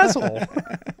 My asshole.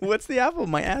 What's the apple?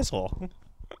 My asshole.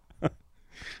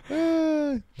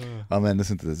 Oh man,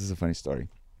 listen to this. This is a funny story.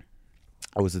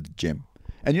 I was at the gym,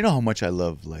 and you know how much I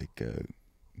love like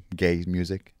gay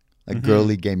music, like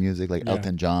girly gay music, like Yeah.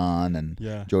 Elton John and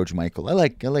Yeah. George Michael. I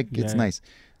like. It's Yeah. nice.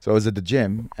 So I was at the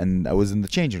gym, and I was in the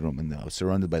changing room, and I was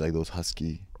surrounded by like those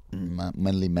husky,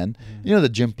 manly men. You know, the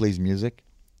gym plays music.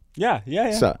 Yeah.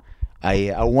 So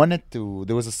I wanted to.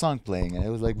 There was a song playing, and it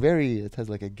was like it has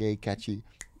like a gay, catchy.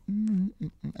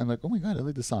 I'm like, oh my god, I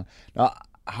like the song. Now,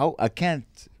 how I can't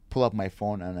pull up my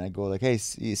phone and I go like, hey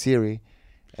Siri,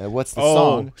 what's the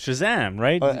song? Shazam,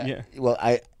 right? Yeah. Well,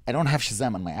 I don't have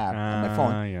Shazam on my app on my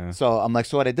phone. Yeah. So I'm like,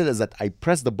 so what I did is that I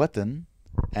pressed the button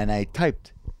and I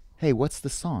typed, hey, what's the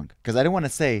song? Because I didn't want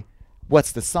to say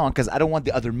what's the song because I don't want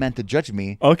the other men to judge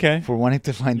me Okay. for wanting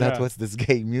to find out Yeah. what this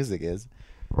gay music is.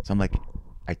 So I'm like,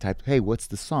 I typed, hey, what's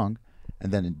the song?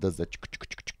 And then it does that.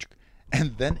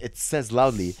 And then it says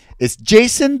loudly, it's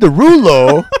Jason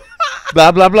Derulo,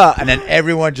 blah, blah, blah. And then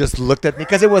everyone just looked at me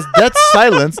because it was dead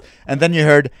silence. And then you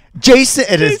heard,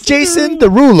 it is Jason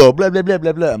Derulo, blah, blah, blah,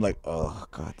 blah, blah. I'm like, oh,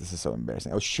 God, this is so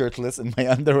embarrassing. I was shirtless in my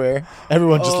underwear.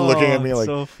 Everyone just looking at me like,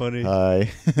 so funny.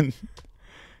 hi.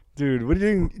 Dude, what are you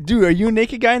doing? Dude, are you a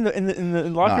naked guy in the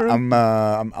locker room?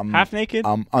 I'm Half naked?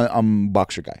 I'm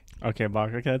boxer guy. Okay,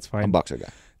 boxer. Okay, that's fine. I'm boxer guy.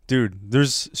 Dude,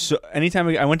 anytime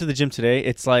I went to the gym today,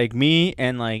 it's like me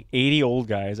and like 80 old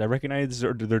guys. I recognize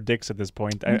their dicks at this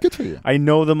point. Good for you. I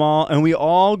know them all, and we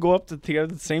all go up together at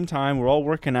the same time. We're all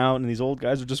working out, and these old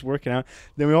guys are just working out.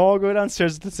 Then we all go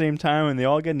downstairs at the same time, and they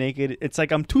all get naked. It's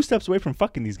like I'm 2 steps away from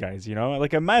fucking these guys, you know?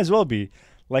 Like I might as well be.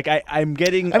 Like I'm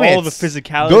getting all the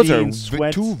physicality those are and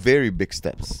sweat. 2 very big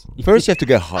steps. First, you have to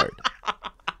get hard.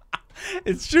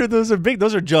 It's true. Those are big.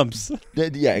 Those are jumps.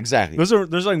 Yeah, exactly. Those are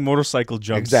like motorcycle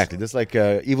jumps. Exactly. That's like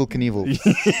Evil Knievel.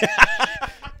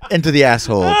 Into the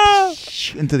asshole.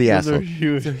 Into the Those asshole. are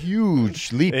huge. It's a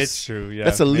huge leap. It's true. Yeah.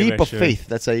 That's a maybe leap I of should. faith.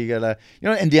 That's how you gotta. You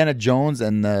know, Indiana Jones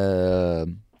and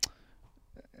In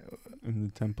the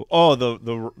temple. Oh,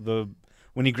 the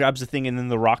when he grabs the thing and then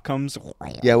the rock comes.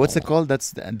 yeah, what's it called?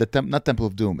 That's not Temple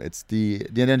of Doom. It's the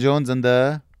Indiana Jones and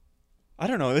the. I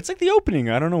don't know. It's like the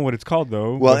opening. I don't know what it's called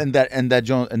though. Well, but- in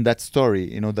that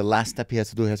story, you know, the last step he has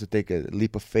to do, he has to take a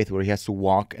leap of faith where he has to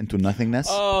walk into nothingness.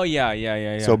 Oh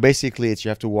yeah. So basically, it's you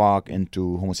have to walk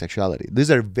into homosexuality. These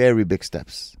are very big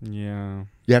steps. Yeah,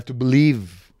 You have to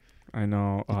believe. I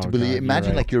know. To Oh, believe. God, Imagine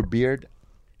you're right. like your beard,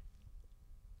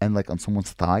 and like on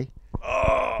someone's thigh,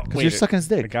 because Wait, you're sucking his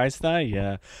the dick. guy's thigh.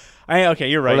 Yeah. Okay,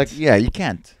 you're Or right. like, yeah, you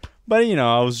can't. But you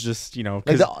know, I was just Like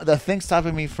the thing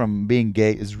stopping me from being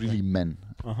gay is really men.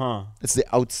 It's the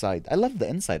outside. I love the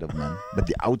inside of men, but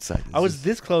the outside. Is I was just-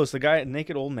 this close. The guy,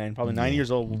 naked old man, probably 90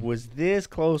 years old, was this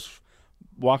close,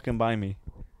 walking by me,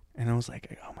 and I was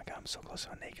like, "Oh my god, I'm so close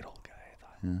to a naked old guy." I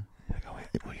thought, Yeah. like, oh, wait,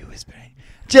 were you whispering?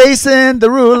 Jason the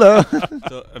ruler.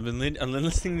 So I've been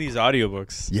listening to these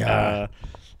audiobooks. Yeah.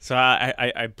 So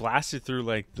I blasted through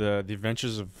like the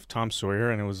adventures of Tom Sawyer,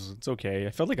 and it's okay.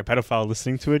 I felt like a pedophile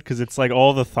listening to it because it's like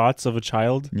all the thoughts of a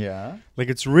child. Yeah. Like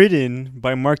it's written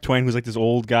by Mark Twain, who's like this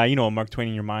old guy. You know what Mark Twain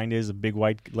in your mind is? A big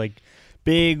white white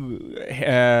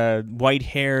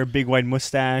hair, big white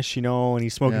mustache, you know, and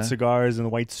he's smoking cigars in a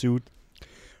white suit,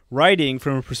 writing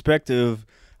from a perspective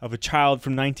of a child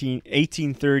from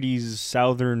 1830s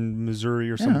southern Missouri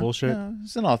or some bullshit. Yeah,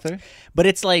 he's an author. But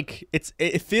it's like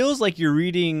it feels like you're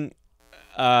reading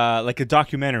like a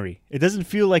documentary. It doesn't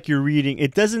feel like you're reading.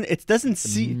 It doesn't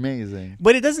seem Amazing.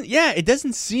 But it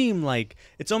doesn't seem like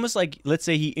it's almost like, let's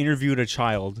say he interviewed a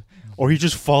child or he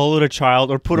just followed a child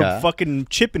or put a fucking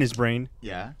chip in his brain.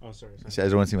 Yeah. Oh, sorry. I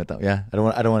don't want to see my time. Yeah, I don't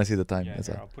want to see the time. Yeah, That's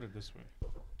here, all. I'll put it this way.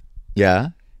 Yeah.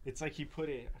 It's like he put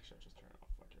it. Actually, I'll just turn it off.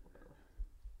 Fuck it,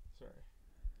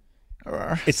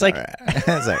 whatever. Sorry. It's like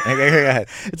sorry. Okay, go ahead.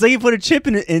 It's like he put a chip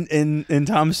in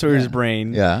Tom Sawyer's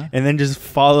brain. Yeah. And then just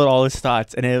followed all his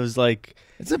thoughts, and it was like,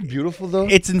 It's beautiful though.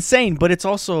 it's insane. But it's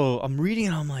also, I'm reading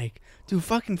and I'm like, dude,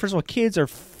 fucking. First of all, kids are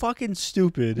fucking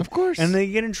stupid. Of course. And they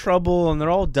get in trouble, and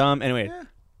they're all dumb. Anyway,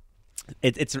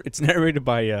 it's narrated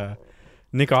by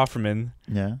Nick Offerman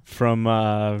Yeah. from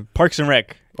Parks and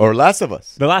Rec. Or Last of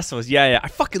Us. The Last of Us. Yeah. I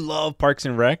fucking love Parks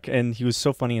and Rec, and he was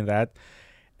so funny in that.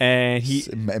 And he,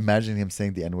 Imagine him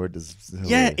saying the N-word is yeah,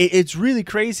 hilarious. it's really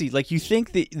crazy. Like, you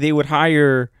think that they would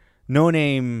hire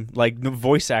no-name like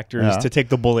voice actors to take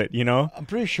the bullet, you know? I'm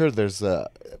pretty sure there's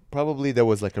probably there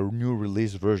was like a new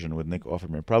release version with Nick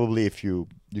Offerman. Probably if you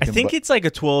I can think it's like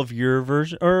a 12-year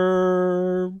version,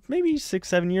 or maybe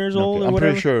 6-7 years old, or I'm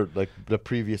whatever. pretty sure like the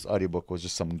previous audiobook was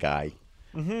just some guy.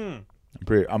 Mm-hmm.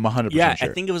 I'm 100% Yeah, sure.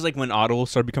 I think it was like when Audible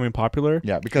started becoming popular.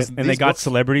 Yeah, because and they got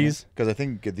celebrities. Because I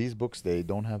think these books they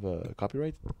don't have a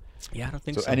copyright, Yeah, I don't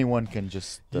think so so. anyone can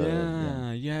just.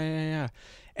 Yeah.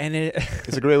 And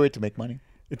It's a great way to make money.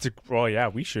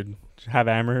 we should have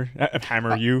hammer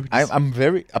you. I'm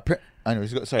very.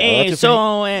 Anyways, sorry. Hey,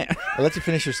 I'll let you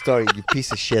finish your story, you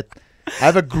piece of shit. I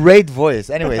have a great voice.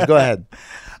 Anyways, go ahead.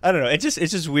 I don't know. It's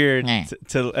just weird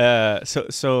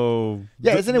so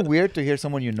Yeah, isn't it weird to hear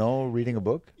someone you know reading a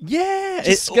book? Yeah,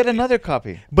 Just get another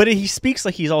copy. But he speaks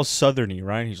like he's all southerny,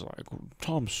 right? He's like,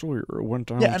 Tom Sawyer went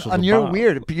down. Yeah, to and the you're bar.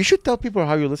 weird. But you should tell people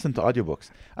how you listen to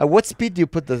audiobooks. At what speed do you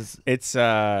put this? It's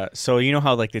so you know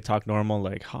how like they talk normal,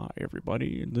 like, hi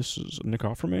everybody, this is Nick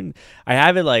Offerman. I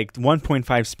have it like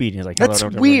 1.5 speed. And he's like, That's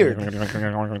hello. weird. You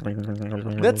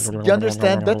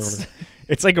understand? That's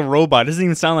It's like a robot. It doesn't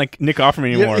even sound like Nick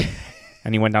Offerman anymore.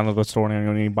 And he went down to the store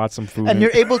and he bought some food. and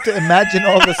you're able to imagine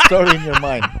all the story in your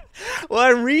mind. well,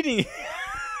 I'm reading.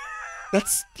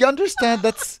 You understand?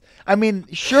 I mean,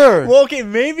 sure. Well, okay,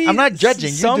 maybe I'm not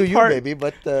judging. You do you, part, baby.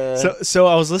 But So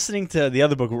I was listening to the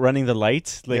other book, Running the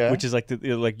Light, which is like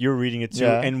like you're reading it too,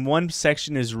 Yeah. and one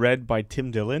section is read by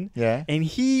Tim Dillon. Yeah. And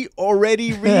he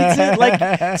already reads it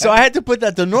like, so I had to put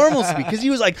that to normal speed because he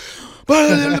was like,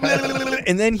 and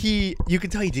And then you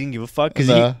could tell he didn't give a fuck because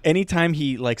Nah. anytime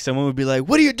someone would be like,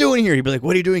 "What are you doing here?" He'd be like,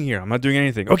 "What are you doing here? I'm not doing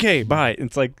anything." Okay, bye.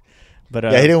 It's like, but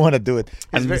Yeah, he didn't want to do it.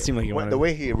 And it seemed like he wanted the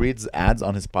way he reads ads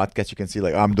on his podcast, you can see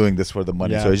like I'm doing this for the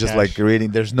money. Yeah, So he's just cash. like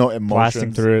reading. There's no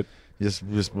blasting emotions. through it.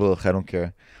 Just well, I don't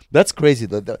care. That's crazy.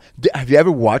 Have you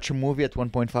ever watched a movie at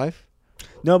 1.5?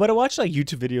 No, but I watch like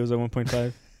YouTube videos at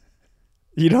 1.5.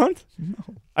 You don't? No.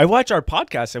 I watch our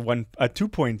podcast at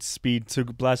 2 speed to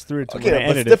blast through it. To Okay, when I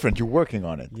but it's edit different. You're working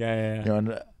on it. Yeah. You know,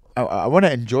 and I want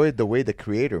to enjoy it the way the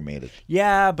creator made it.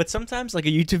 Yeah, but sometimes like a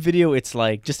YouTube video, it's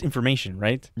like just information,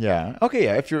 right? Yeah. Okay.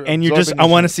 Yeah. If you're And you're just, absorbing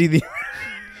I want to the- see the.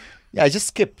 Yeah. I just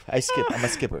skip. I'm a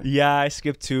skipper. Yeah, I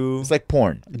skip too. It's like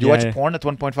porn. Do you Yeah, watch yeah. porn at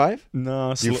 1.5?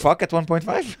 No, Do you fuck at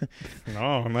 1.5? no,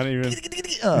 I'm not even.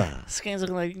 Ugh. This guy's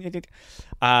looking like.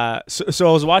 So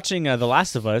I was watching The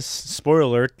Last of Us. Spoiler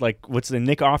alert! Like, what's the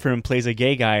Nick Offerman plays a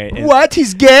gay guy. What?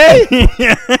 He's gay?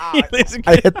 Yeah, he plays a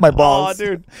I gay- hit my balls. Aw,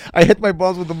 dude. I hit my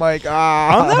balls with the mic.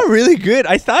 I'm not really good.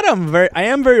 I thought I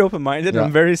am very open-minded. Yeah.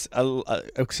 I'm very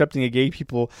accepting of gay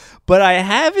people, but I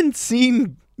haven't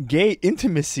seen gay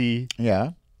intimacy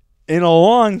Yeah. in a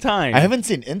long time. I haven't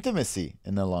seen intimacy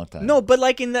in a long time. No, but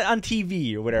like on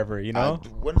TV or whatever, you know,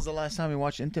 When was the last time you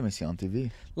watched intimacy on TV?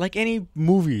 like any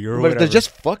movie or But whatever. they're just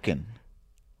fucking.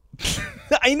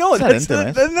 I know It's not that's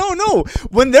intimate. no.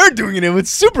 When they're doing it, it was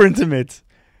super intimate.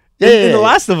 Yeah, in yeah, The yeah.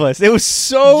 Last of Us, it was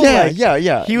so Yeah, like,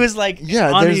 yeah. He was like,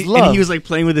 Yeah, on there's the- love. and he was like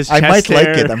playing with his I chest might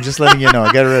hair. like it. I'm just letting you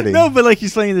know. Get ready. No, but like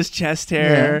he's playing with his chest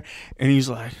hair, and he's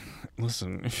like,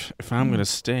 "Listen, if I'm gonna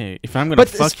stay, if I'm gonna But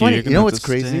fuck it's funny. you're You know gonna what's have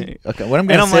to crazy? stay." Okay, what I'm And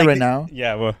gonna I'm say like, right now,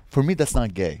 yeah, well, for me, that's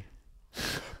not gay.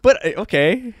 but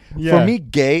okay, yeah. For me,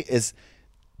 gay is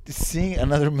seeing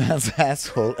another man's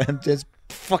asshole and just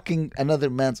fucking another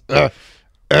man's.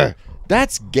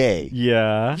 That's gay.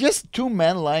 yeah. Just two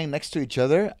men lying next to each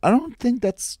other. I don't think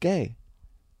that's gay.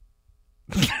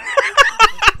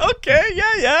 Okay,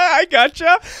 yeah, I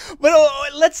gotcha. But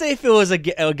let's say if it was a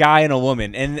guy and a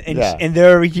woman, and Yeah. and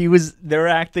they're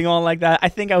acting all like that, I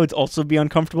think I would also be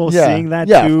uncomfortable Yeah, seeing that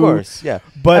yeah, too. of course, yeah.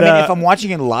 But, I mean, uh, if I'm watching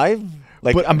it live,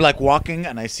 like but- I'm like walking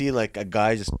and I see like a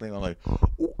guy just playing, I'm like,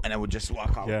 "Ooh," and I would just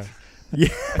walk out. Yeah. Yeah.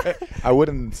 I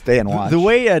wouldn't stay and watch. The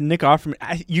way Nick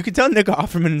Offerman, you could tell Nick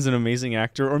Offerman is an amazing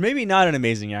actor, or maybe not an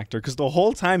amazing actor, because the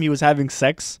whole time he was having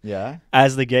sex yeah,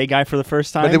 as the gay guy for the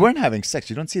first time. but they weren't having sex.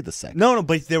 You don't see the sex. No,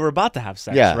 but they were about to have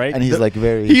sex, Yeah, right? and he's like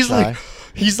very. He's shy.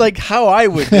 like how I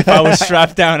would if I was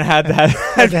strapped down and had that.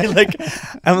 I'd be like,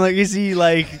 I'm like, is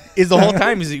the whole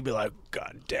time is he be like,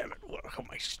 God damn it, how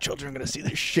my children are gonna see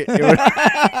this shit? Is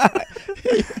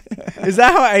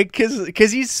that how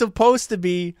because he's supposed to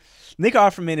be. Nick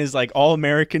Offerman is like all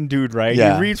American dude, right?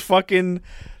 Yeah. He reads fucking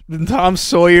Tom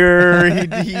Sawyer.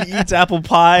 he eats apple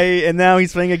pie, and now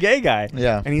he's playing a gay guy.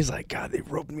 Yeah. and he's like, God, they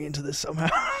roped me into this somehow.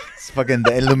 It's fucking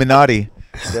the Illuminati,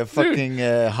 the fucking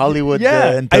Hollywood I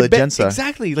bet, intelligentsia.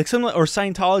 exactly. Like some or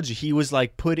Scientology. He was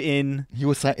like put in. He's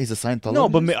a Scientologist. No,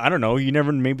 but I don't know. You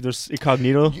never. Maybe there's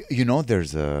incognito. You know,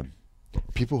 there's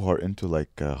people who are into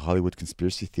like Hollywood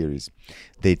conspiracy theories.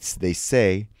 They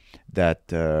say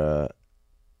that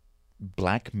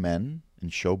black men in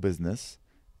show business,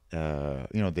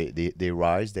 they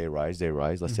rise.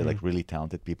 Let's say like really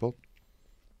talented people,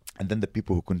 and then the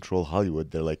people who control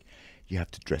Hollywood, they're like, you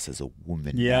have to dress as a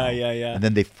woman. Yeah, now. yeah. And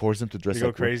then they force them to dress They go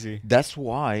like women. crazy. That's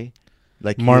why,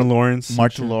 like Martin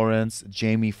Lawrence,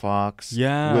 Jamie Foxx,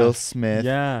 Yeah. Will Smith.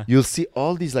 Yeah. You'll see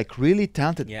all these like really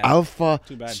talented Yeah. alpha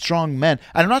Too bad. strong men.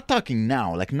 And I'm not talking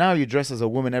now. Like now you dress as a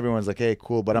woman, everyone's like, hey,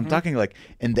 cool. But I'm talking like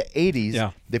in the 80s,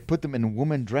 Yeah. they put them in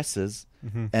woman dresses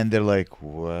and they're like,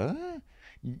 what?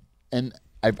 And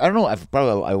I don't know.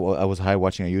 I was high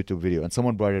watching a YouTube video and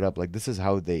someone brought it up. Like, this is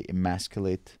how they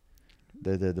emasculate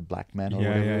the black man or Yeah,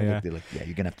 whatever. yeah, yeah. Like, they're like, yeah,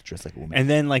 you're going to have to dress like a woman. And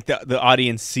then like the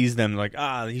audience sees them like,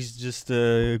 he's just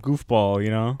a goofball,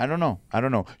 you know? I don't know.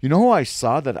 You know who I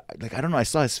saw that? Like, I don't know. I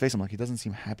saw his face. I'm like, he doesn't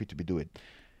seem happy to be doing it.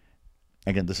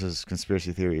 Again, this is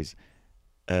conspiracy theories.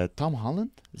 Tom Holland?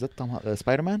 Is that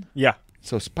Spider-Man? Yeah.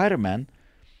 So Spider-Man,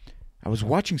 I was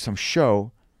watching some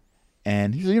show,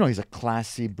 and he's a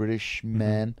classy British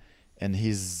man, and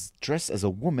he's dressed as a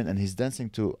woman, and he's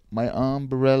dancing to My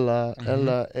Umbrella,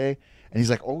 Ella, and he's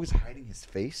like always hiding his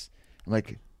face. I'm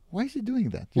like, why is he doing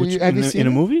that? Have you seen in a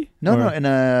it? movie? No, Or- not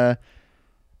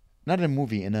in a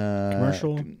movie, in a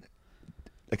Commercial?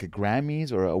 like a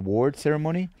Grammys or award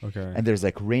ceremony, Okay. and there's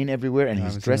like rain everywhere, and I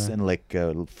he's haven't seen dressed that. in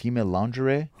like female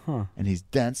lingerie, Huh. and he's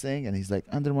dancing, and he's like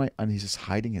and he's just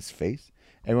hiding his face.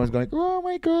 Everyone's going, oh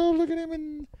my god, look at him!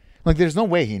 And like, there's no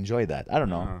way he enjoyed that. I don't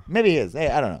know. Uh-huh. Maybe he is. Hey,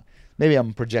 I don't know. Maybe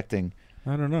I'm projecting.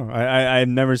 I don't know. I've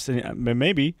never seen.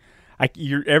 Maybe.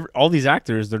 all these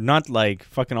actors, they're not like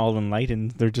fucking all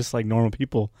enlightened. They're just like normal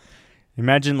people.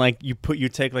 Imagine like you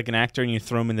take like an actor and you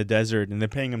throw him in the desert and they're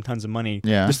paying him tons of money.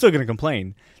 Yeah. They're still gonna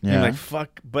complain. Yeah. You're like,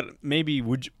 fuck. But maybe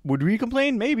would we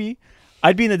complain? Maybe.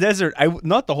 I'd be in the desert.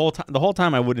 Not the whole time. The whole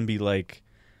time I wouldn't be like,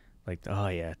 oh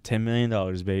yeah, $10 million,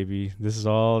 baby. This is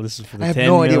for the 10 million. I have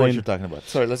no idea what you're talking about.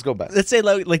 Sorry, let's go back. Let's say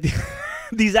like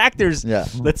these actors. Yeah.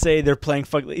 Let's say they're playing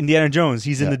Indiana Jones.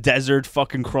 He's in the desert,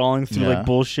 fucking crawling through like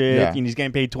bullshit, and he's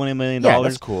getting paid $20 million. Yeah,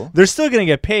 that's cool. They're still gonna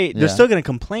get paid. They're Yeah. still gonna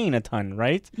complain a ton,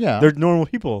 right? Yeah. They're normal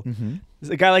people.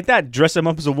 Mm-hmm. A guy like that, dress him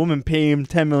up as a woman, pay him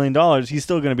 $10 million. He's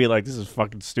still gonna be like, "This is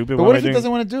fucking stupid." But Why what am if I he doing-"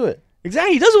 doesn't want to do it?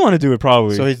 Exactly, he doesn't want to do it.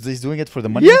 Probably. So he's doing it for the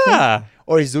money. Yeah. thing?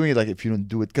 Or he's doing it like if you don't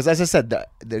do it. Because as I said,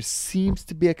 there seems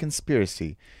to be a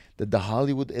conspiracy that the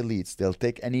Hollywood elites, they'll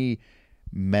take any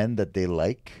men that they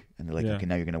like and they're like, okay,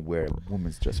 now you're going to wear a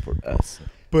woman's dress for us.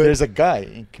 But there's a guy,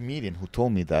 a comedian, who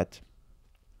told me that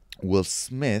Will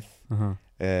Smith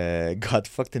got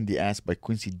fucked in the ass by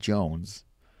Quincy Jones.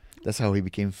 That's how he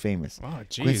became famous. Oh,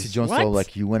 geez. Quincy Jones told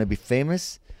like, you want to be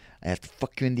famous? I have to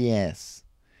fuck you in the ass.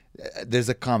 There's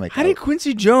a comic. How did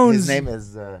Quincy Jones? His name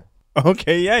is...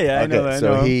 Okay, yeah, I know that.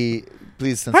 So I know. he...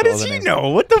 Please censor How all does the he names. know?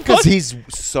 What the fuck? Because he's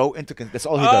so into... That's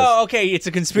all he does. Oh, okay, it's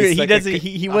a conspiracy. It's He like doesn't. a-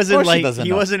 He of wasn't course he like doesn't he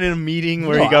know. wasn't in a meeting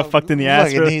where No, he got fucked in the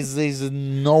ass. Look, he's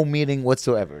no meeting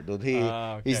whatsoever, dude.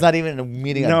 Okay. He's not even in a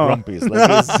meeting No. at Grumpy's.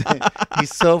 Like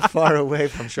he's so far away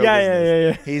from show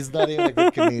business. Yeah. He's not even a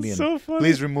good comedian. So funny.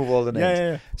 Please remove all the names.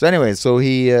 Yeah. So anyway, so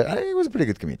he was a pretty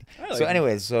good comedian. I like So him.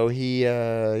 anyway, so he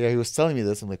was telling me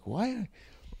this. I'm like, why?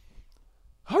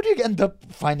 How do you end up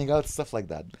finding out stuff like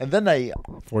that? And then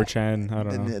 4chan. I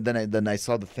don't know. then I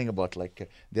saw the thing about like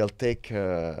they'll take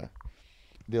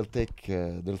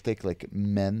like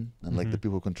men and like the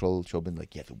people who control showbiz,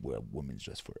 like, you have to wear a woman's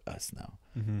dress for us now,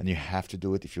 and you have to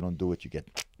do it. If you don't do it, you get.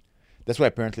 That's why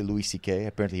apparently Louis C.K.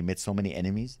 apparently he made so many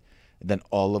enemies, and then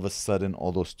all of a sudden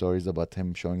all those stories about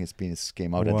him showing his penis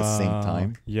came out at the same Wow.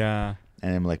 time, Yeah.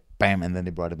 and I'm like, bam, and then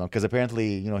they brought him out because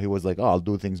apparently he was like, oh, I'll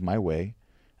do things my way,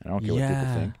 and I don't care what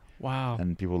people think. Wow.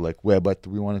 And people were like, well, but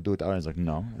we want to do it ours. Like,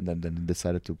 no. And then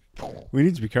decided to. We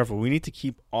need to be careful. We need to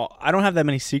keep all. I don't have that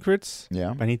many secrets.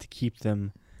 Yeah. But I need to keep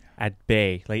them at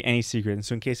bay, like any secret. And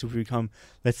so in case if we become,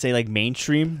 let's say, like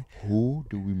mainstream. Who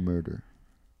do we murder?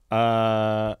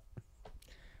 I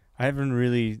haven't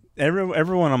really.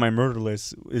 Everyone on my murder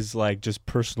list is like just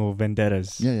personal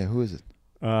vendettas. Yeah. Who is it?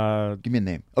 Give me a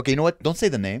name. Okay, you know what? Don't say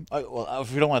the name. Well,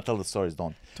 if you don't want to tell the stories,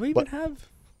 don't. Do we even have?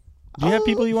 Do you have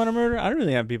people you want to murder? I don't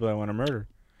really have people I want to murder.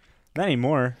 Not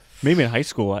anymore. Maybe in high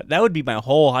school. That would be my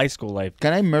whole high school life.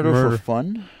 Can I murder for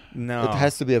fun? No. It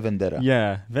has to be a vendetta.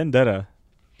 Yeah, vendetta.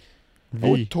 I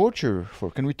would torture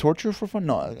for. Can we torture for fun?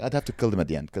 No, I'd have to kill them at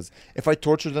the end because if I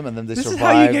torture them and then they This survive, is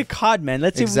how you get caught, man.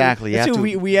 Let's Exactly, you say have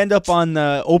to- we end up on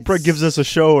Oprah gives us a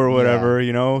show or whatever.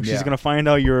 You know, she's Yeah. gonna find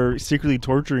out you're secretly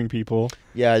torturing people.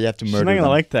 yeah, you have to murder. She's not gonna them.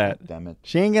 like that. Damn it!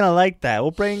 She ain't gonna like that.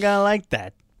 Oprah ain't gonna like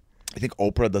that. I think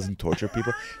Oprah doesn't torture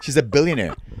people. She's a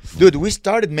billionaire. Dude, we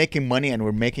started making money and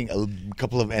we're making a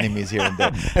couple of enemies here and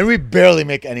there. And we barely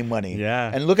make any money.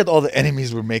 Yeah. And look at all the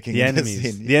enemies we're making. The in this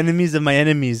enemies. scene. The enemies of my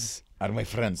enemies. Are my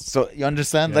friends. So you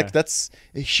understand? Yeah.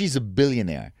 Like she's a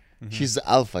billionaire. She's the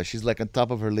alpha. She's like on top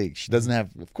of her league. She doesn't have,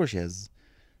 of course she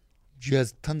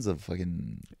has tons of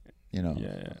fucking,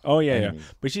 Yeah. Oh yeah. enemies.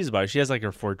 But she's about it. She has like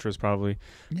her fortress probably.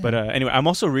 But anyway, I'm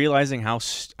also realizing how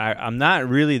I'm not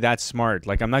really that smart.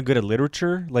 Like I'm not good at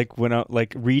literature. Like when I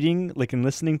like reading, like and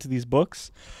listening to these books,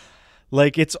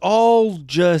 like it's all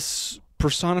just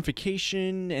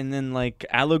personification and then like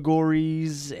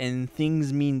allegories and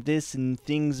things mean this and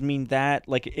things mean that.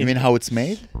 Like You mean how it's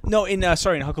made? no, in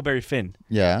Huckleberry Finn.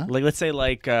 Yeah. Like let's say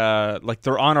like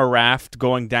they're on a raft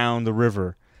going down the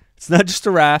river. It's not just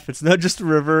a raft. It's not just a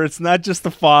river. It's not just the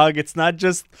fog. It's not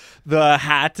just the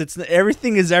hat.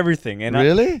 Everything is everything. And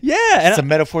Really? yeah. It's a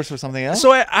metaphor for something else?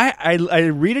 So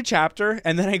I read a chapter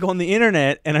and then I go on the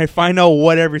internet and I find out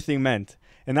what everything meant.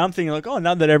 And I'm thinking like, oh,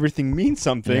 now that everything means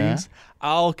some things,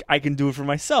 I can do it for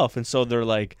myself. And so they're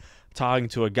like talking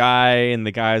to a guy and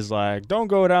the guy's like, don't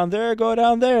go down there, go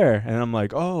down there. And I'm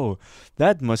like, oh,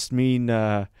 that must mean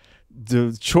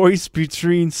the choice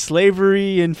between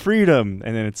slavery and freedom.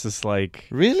 And then it's just like,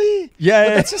 Really? yeah,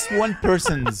 But that's just one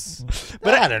person's.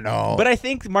 But I don't know. But I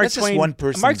think Mark That's just Twain. one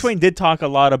person's- Mark Twain did talk a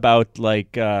lot about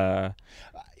like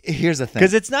here's the thing.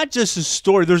 because it's not just a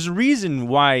story. There's a reason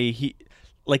why he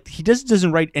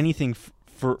doesn't write anything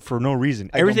for no reason.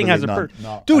 I don't Everything has a believe purpose.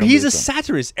 none. No, I Dude, don't he's a believe so.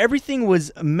 satirist. Everything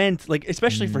was meant like,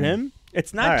 especially for him.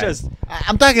 It's not All right. just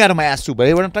I'm talking out of my ass too,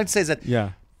 but what I'm trying to say is that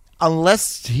yeah.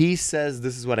 unless he says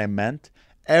this is what I meant,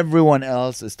 Everyone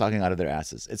else is talking out of their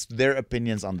asses. It's their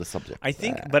opinions on the subject. I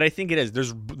think it is.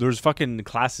 There's fucking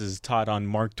classes taught on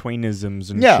Mark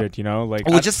Twainisms and Yeah. shit, you know? Like,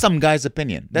 just some guy's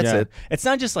opinion. That's yeah. it. It's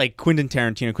not just like Quentin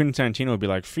Tarantino. Quentin Tarantino would be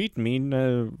like, feet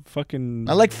mean fucking...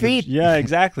 I like feet. Yeah,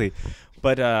 exactly.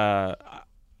 But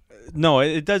no,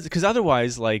 it does, because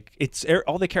otherwise, like,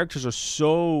 all the characters are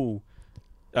so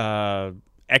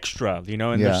extra, you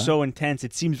know, and they're so intense.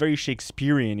 It seems very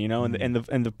Shakespearean, you know, and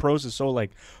the prose is so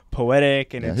like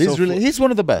poetic, and it's he's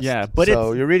one of the best. Yeah, but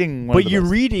you're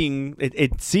reading.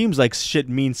 It seems like shit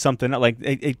means something. Like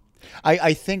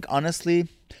I think honestly,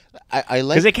 I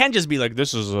like, because it can't just be like,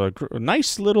 this is a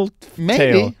nice little maybe.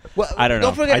 tale. Well, I don't know.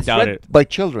 Don't forget, I it's doubt read it. by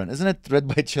children, isn't it? Read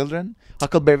by children.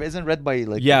 Huckleberry isn't read by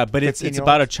like. Yeah, but it's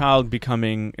about a child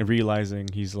realizing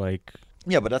he's like.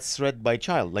 Yeah, but that's read by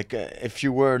child. Like, if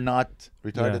you were not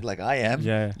retarded like I am,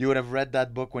 you would have read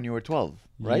that book when you were 12,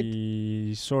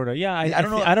 right? Sort of. Yeah, I don't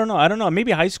know. I don't know.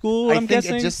 Maybe high school. I'm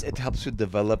guessing. It helps you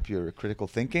develop your critical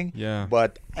thinking. Yeah.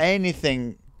 But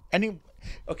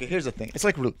okay, here's the thing. It's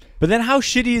like, but then how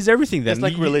shitty is everything then? it's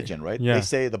like religion, right? Yeah. They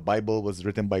say the Bible was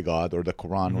written by God, or the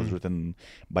Quran was written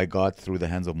by God through the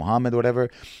hands of Muhammad,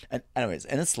 whatever. And anyways,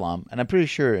 in Islam, and I'm pretty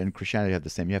sure in Christianity you have the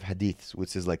same. You have hadiths,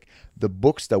 which is like the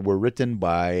books that were written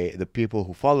by the people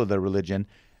who follow their religion,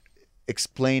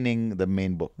 explaining the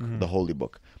main book, the holy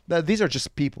book. These are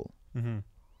just people. You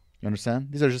understand?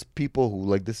 These are just people who,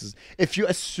 like, this is... If you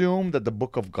assume that the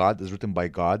book of God is written by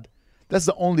God, that's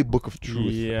the only book of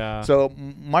truth. Yeah. So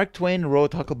Mark Twain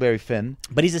wrote Huckleberry Finn.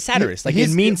 But he's a satirist. Like, It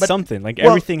means something. Like,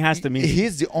 everything has to mean...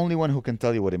 He's the only one who can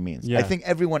tell you what it means. Yeah. I think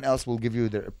everyone else will give you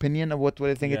their opinion of what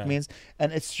they think Yeah. it means.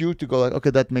 And it's you to go like, okay,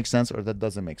 that makes sense, or that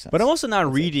doesn't make sense. But I'm also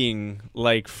not reading,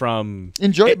 like, from...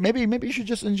 Enjoy it. Maybe you should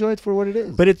just enjoy it for what it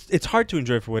is. But it's hard to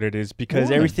enjoy for what it is, because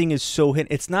Why? everything is so hidden.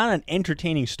 It's not an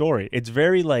entertaining story. It's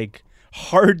very, like...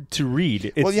 hard to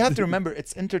read. Well, you have to remember,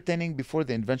 it's entertaining before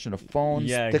the invention of phones,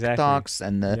 TikToks,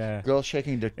 and girls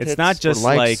shaking their tits. It's not just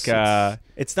for likes. like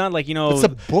it's not like, you know, it's a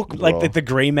book, bro. like the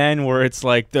Gray Man, where it's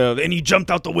like and he jumped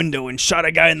out the window and shot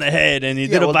a guy in the head, and he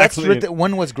did a backflip.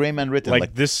 When was Gray Man written?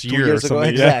 Like this 2 year years or ago. something.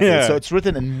 Exactly. Yeah. So it's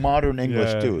written in modern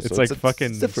English too. It's So like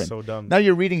fucking different. so dumb. Now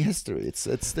you're reading history. It's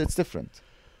different.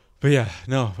 But yeah,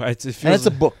 no, it feels, And it's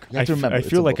a book. You have to remember. I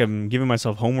feel like book. I'm giving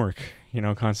myself homework, you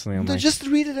know, constantly. I'm like, just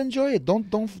read it, enjoy it. Don't.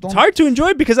 It's hard to enjoy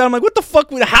it, because I'm like, what the fuck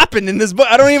would happen in this book?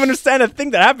 I don't even understand a thing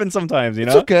that happens sometimes, you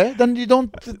know? It's okay. Then you don't.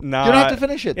 Nah, you don't have to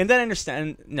finish it. And then I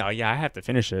understand. No, yeah, I have to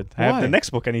finish it. I Why? have the next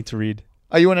book I need to read.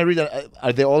 Oh, you want to read?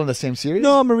 Are they all in the same series?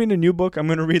 No, I'm gonna read a new book. I'm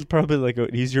gonna read probably like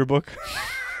an easier book,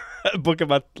 a book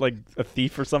about like a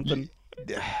thief or something.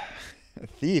 A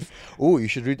thief. Oh, you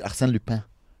should read Arsène Lupin.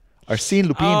 Arsène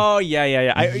Lupin. Oh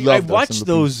yeah. I Loved watched Arsène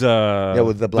those.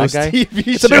 With the black those guy.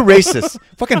 TV It's a bit racist.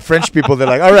 Fucking French people. They're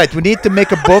like, all right, we need to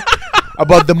make a book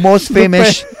about the most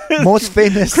famous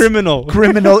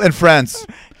criminal in France.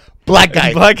 Black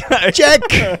guy. Check.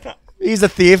 He's a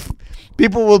thief.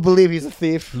 People will believe he's a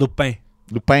thief. Lupin.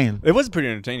 It was pretty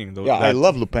entertaining though. Yeah, I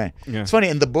love Lupin. Yeah. It's funny,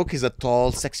 in the book he's a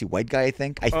tall, sexy white guy, I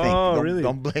think. Oh, really?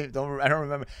 Don't blame. I don't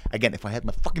remember. Again, if I had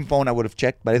my fucking phone, I would have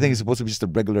checked. But I think it's supposed to be just a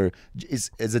regular.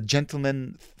 Is a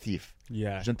gentleman thief.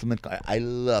 Yeah. Gentleman. I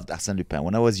loved Arsène Lupin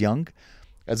when I was young.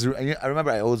 I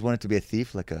remember I always wanted to be a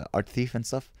thief, like an art thief and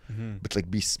stuff. But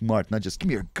like, be smart, not just give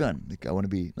me your gun. Like, I want to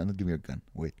be. Not give me your gun.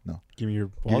 Wait, no. Give me your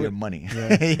Give me wallet. your money.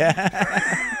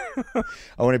 Yeah.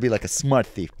 I want to be like a smart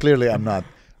thief. Clearly, I'm not.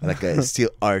 Like steal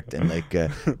art and like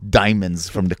diamonds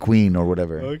from the queen or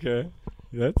whatever. Okay,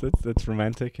 that's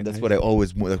romantic. And That's nice. what I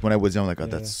always like when I was young. Like, oh,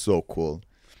 that's so cool.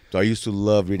 So I used to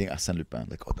love reading Arsène Lupin.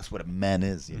 Like, oh, that's what a man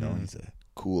is. You know, he's a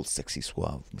cool, sexy,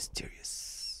 suave,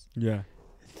 mysterious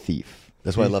thief.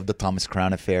 That's why I love the Thomas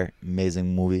Crown Affair.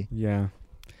 Amazing movie. Yeah.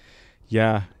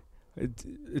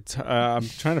 It's I'm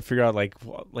trying to figure out like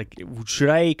should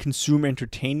I consume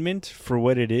entertainment for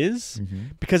what it is?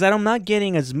 Because I'm not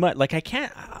getting as much. Like,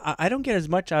 I don't get as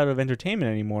much out of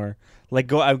entertainment anymore.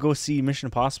 Like, I go see Mission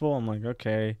Impossible. I'm like,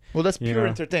 okay. Well, that's you pure know.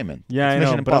 entertainment. Yeah, It's I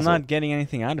Mission know, but I'm Impossible. not getting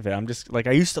anything out of it. I'm just like,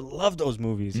 I used to love those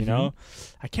movies. You know,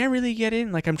 I can't really get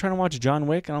in. Like, I'm trying to watch John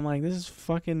Wick, and I'm like, this is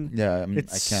fucking. Yeah,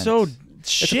 it's I can't. so It's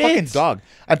shit. a fucking dog.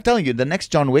 I'm telling you, the next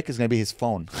John Wick is gonna be his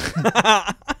phone.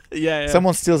 Yeah.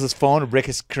 Someone steals his phone or break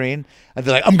his screen, and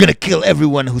they're like, "I'm gonna kill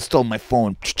everyone who stole my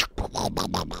phone."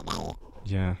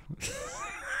 Yeah.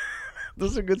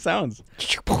 Those are good sounds.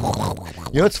 You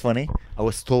know what's funny? I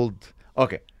was told.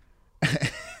 Okay,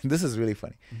 this is really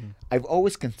funny. I've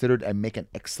always considered I make an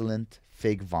excellent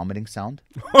fake vomiting sound,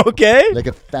 Okay. like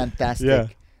a fantastic. Yeah.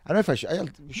 I don't know if I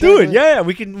should. Do it. Yeah.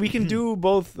 We can do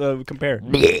both. Compare.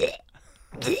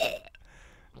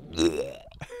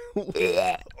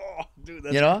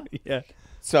 You know? Yeah.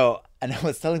 So, and I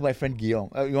was telling my friend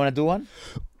Guillaume, you want to do one?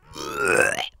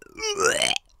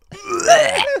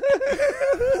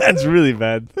 That's really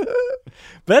bad.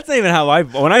 But that's not even how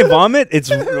when I vomit, it's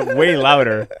way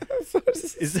louder.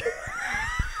 Is-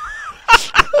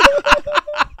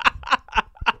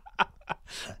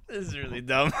 This is really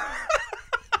dumb.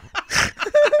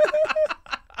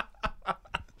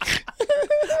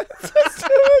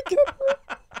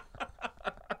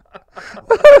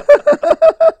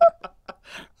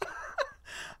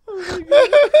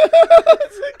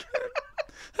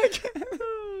 I can't.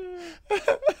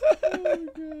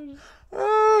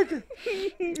 Okay.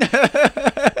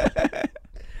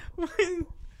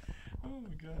 Oh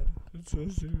my god, that's so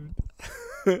stupid.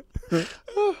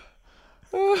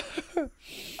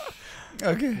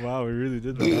 Okay. Wow, we really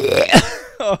did that.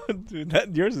 Oh, dude,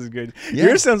 yours is good. Yeah.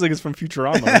 Yours sounds like it's from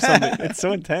Futurama or something. It's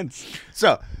so intense.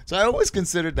 So I always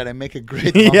considered that I make a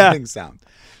great Yeah. vomiting sound.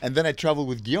 And then I traveled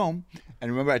with Guillaume.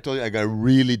 And remember I told you I got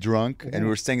really drunk and we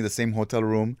were staying in the same hotel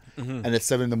room. And at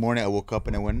 7 a.m, I woke up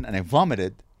and I went and I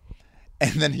vomited.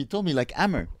 And then he told me, like,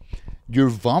 Amer, your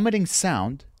vomiting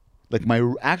sound, like my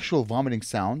actual vomiting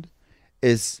sound,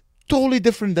 is totally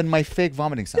different than my fake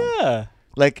vomiting sound. Yeah.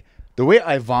 Like, the way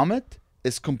I vomit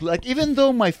is complete. Like, even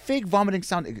though my fake vomiting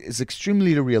sound is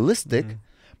extremely realistic,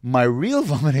 my real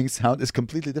vomiting sound is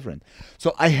completely different.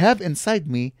 So I have inside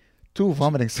me two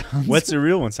vomiting sounds. What's the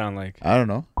real one sound like? I don't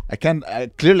know. I can't.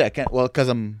 Clearly, I can't. Well, because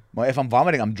if I'm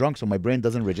vomiting, I'm drunk, so my brain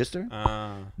doesn't register.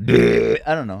 I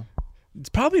don't know. It's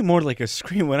probably more like a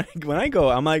scream. When I go,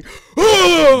 I'm like,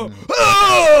 oh,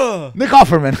 oh! Nick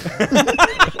Offerman.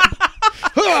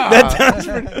 That sounds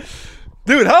pretty.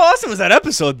 Dude, how awesome was that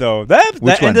episode though? That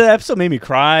Which end one? of the episode made me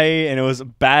cry, and it was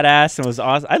badass, and it was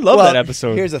awesome. I love that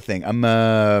episode. Here's the thing. I'm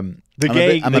the a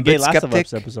gay bit Last of Us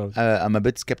skeptic. episode. I'm a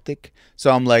bit skeptic.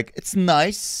 So I'm like, it's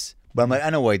nice, but I'm like, I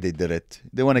know why they did it.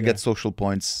 They want to get social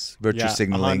points, virtue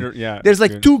signaling. 100, There's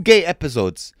like dude. 2 gay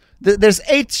episodes. There's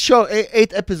 8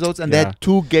 episodes, and they Yeah. had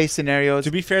 2 gay scenarios.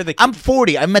 To be fair, I'm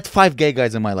 40. I met 5 gay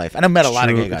guys in my life, and I met a lot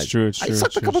of gay guys. It's true. I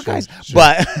sucked a couple guys, it's true.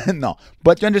 but no.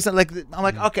 But you understand? Like, I'm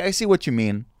like, okay, I see what you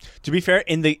mean. To be fair,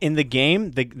 in the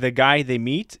game, the guy they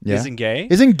meet Yeah. isn't gay,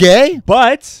 Isn't gay?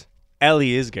 but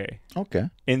Ellie is gay Okay.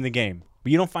 in the game.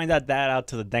 But you don't find that out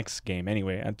to the next game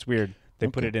anyway. That's weird. They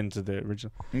put it into the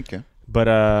original. Okay. But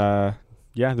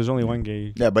yeah, there's only one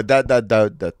gay. Yeah, but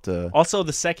that Also,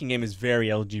 the second game is very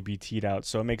LGBT'd out,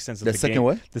 so it makes sense. That The the second game,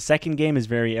 what? The second game is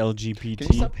very LGBT. Can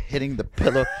you stop hitting the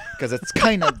pillow? Because it's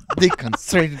kind of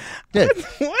deconcerting. Yeah.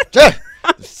 What? Yeah.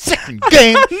 The second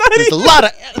game, there's a lot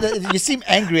of. You seem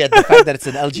angry at the fact that it's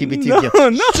an LGBT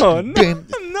game. No, Game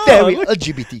is no. very Look-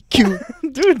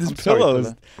 LGBTQ. Dude, this I'm sorry, pillow is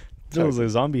fella. feels like a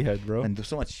zombie head, bro. And there's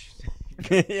so much.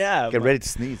 Yeah. Get ready to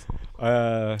sneeze.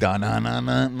 Uh,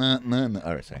 Da-na-na-na-na-na.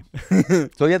 All right, sorry.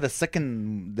 So yeah, the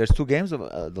second. There's 2 games of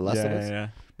The Last of Us. yeah.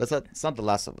 But it's not The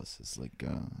Last of Us. It's like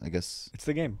I guess. It's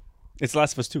the game. It's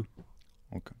Last of Us 2.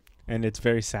 Okay. And it's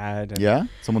very sad. And Yeah.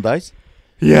 Someone dies.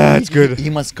 Yeah, it's good. He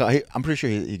must. I'm pretty sure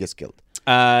he gets killed.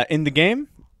 In the game,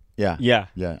 Yeah. yeah.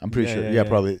 Yeah. I'm pretty Yeah, sure. yeah, Yeah, yeah.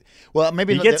 probably. Well,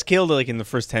 maybe He not gets killed like in the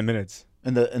first 10 minutes.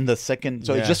 in the second.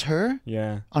 So Yeah. it's just her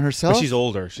Yeah. on herself. But she's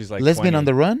older. She's like lesbian 20. on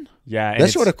the run. Yeah.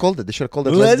 That's what I called it. They should have called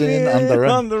it lesbian on the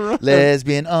run.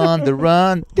 Lesbian on the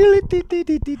run.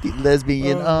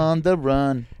 Lesbian on the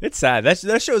run. It's sad.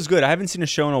 That show is good. I haven't seen a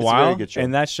show in a It's a while. very good show.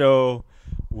 And that show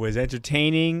was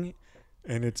entertaining,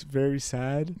 and it's very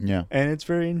sad, Yeah. and it's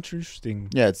very interesting.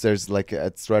 Yeah. There's like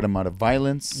it's right amount of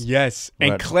violence. Yes.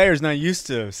 And Right. Claire's not used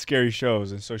to scary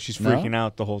shows, and so she's No? freaking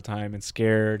out the whole time and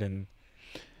scared, and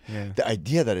yeah. The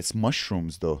idea that it's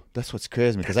mushrooms though, that's what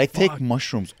scares me because I take Fuck.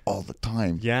 mushrooms all the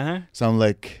time. Yeah. So I'm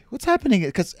like, what's happening?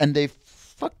 Because they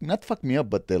not fuck me up,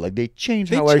 but they change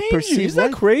They how change I you. perceive Is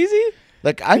that life. crazy?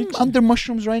 Like I'm under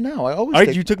mushrooms right now. I always. All right,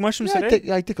 take, you took mushrooms yeah,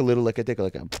 today? I take a little. Like I take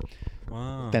like a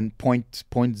Wow. then point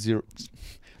zero.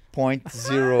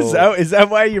 Is that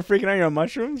why you're freaking out? You're on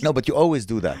mushrooms? No, but you always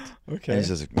do that. Okay. And it's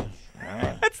just like,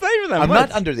 That's not even that I'm much.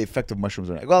 not under the effect of mushrooms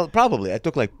right now. Well, probably. I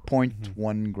took like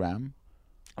 0.1 gram,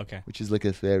 Okay. which is like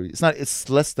a very. It's not. It's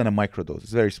less than a microdose.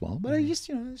 It's very small. But I just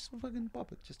just fucking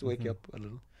pop it just to wake you up a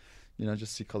little.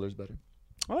 Just see colors better.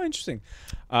 Oh, interesting.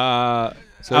 So,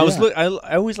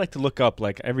 I always like to look up,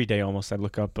 like every day almost. I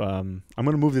look up. I'm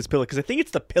gonna move this pillow because I think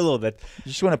it's the pillow that.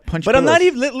 You just want to punch. But I'm not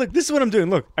pillows. even. Look, this is what I'm doing.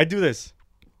 Look, I do this.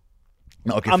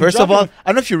 No, okay. I'm First of all, dropping- I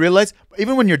don't know if you realize,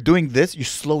 even when you're doing this, you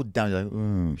slow down. You're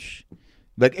like,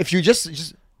 like if you just.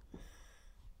 It's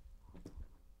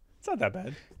not that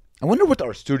bad. I wonder what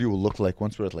our studio will look like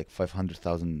once we're at like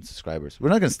 500,000 subscribers. We're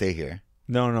not gonna stay here.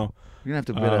 No. We're gonna have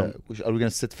to are we gonna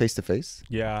sit face to face?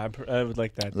 Yeah, I would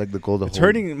like that. Like the golden It's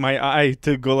hurting my eye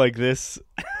to go like this.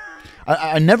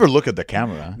 I never look at the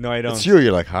camera. No, I don't. It's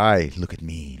you're like, hi, look at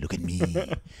me.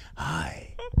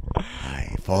 Hi,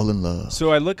 fall in love.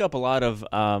 So I look up a lot of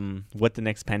what the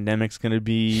next pandemic's going to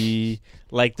be.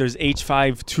 Like there's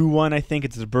H5N1, I think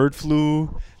it's the bird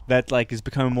flu that like is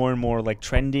becoming more and more like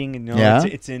trending. You know, Yeah.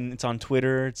 it's on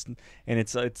Twitter.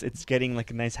 It's getting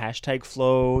like a nice hashtag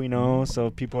flow. You know,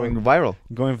 so people Going are viral.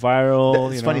 going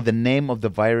viral. It's funny. The name of the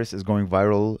virus is going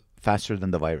viral faster than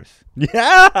the virus.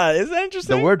 Yeah, isn't that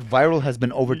interesting? The word viral has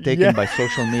been overtaken by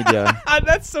social media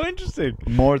That's so interesting.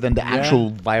 more than the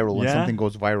actual viral. When Yeah. something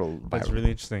goes viral. That's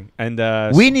really interesting. And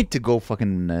We need to go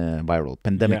fucking viral.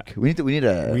 Pandemic. Yeah. We need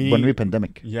a Bonne Nuit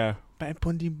pandemic. yeah.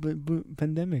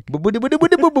 Pandemic.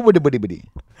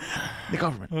 The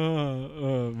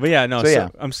government. But yeah, no. So,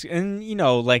 So, yeah. and you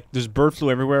know, like there's bird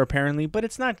flu everywhere apparently, but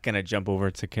it's not gonna jump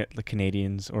over to the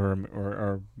Canadians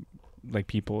or like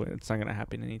people. It's not gonna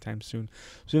happen anytime soon.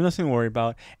 So nothing to worry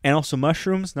about. And also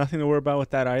mushrooms, nothing to worry about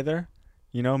with that either.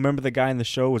 You know, remember the guy in the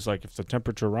show was like, if the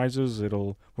temperature rises,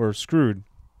 we're screwed.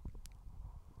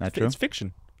 Not true. It's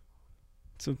fiction.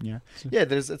 So Yeah,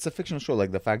 it's a fictional show.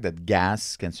 Like the fact that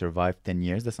gas can survive 10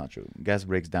 years. That's not true. Gas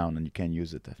breaks down and you can't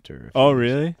use it after. a few Oh years.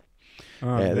 really?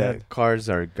 Oh, Yeah, man. the cars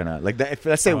are gonna like that. If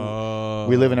let's say Oh.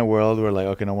 we live in a world where like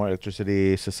okay, no more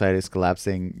electricity, society is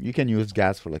collapsing. You can use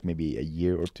gas for like maybe a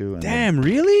year or two. And Damn,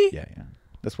 really? Then, yeah,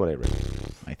 that's what I read.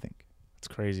 I think. It's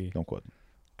crazy. Don't quote me.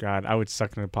 God, I would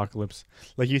suck in an apocalypse.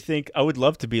 Like you think I would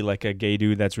love to be like a gay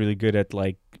dude that's really good at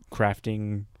like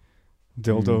crafting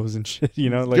dildos and shit. You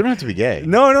know, like you don't have to be gay.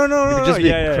 no. You can just be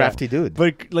Yeah. a crafty dude.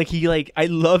 But like I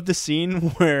love the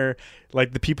scene where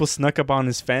like the people snuck up on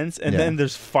his fence and then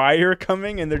there's fire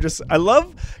coming and I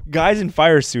love guys in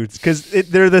fire suits because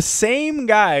they're the same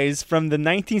guys from the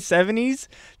 1970s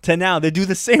to now. They do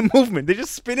the same movement. They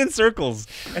just spin in circles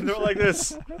and they're like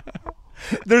this.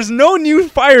 There's no new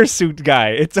fire suit guy.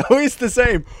 It's always the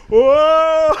same.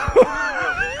 Whoa!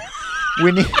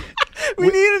 we need. We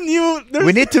need a new.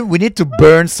 We need to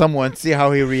burn someone, see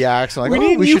how he reacts. Like, We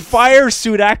need new fire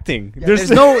suit acting. Yeah,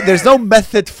 there's no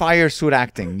method fire suit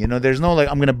acting. You know, there's no like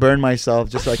I'm gonna burn myself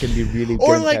just so I can be really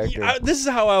or good like character. this is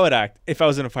how I would act if I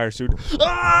was in a fire suit.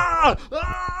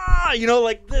 You know,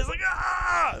 like this, like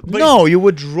But no, you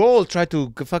would roll, try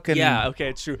to fucking yeah, okay,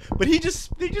 it's true. But they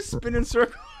just spin in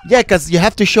circles. yeah, because you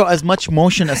have to show as much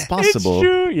motion as possible. It's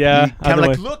true. Yeah. Kind of like,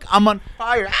 Otherwise- look, I'm on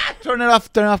fire. Turn it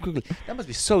off quickly. That must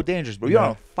be so dangerous, bro. You're Yeah.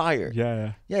 on fire.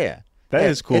 Yeah. Yeah. That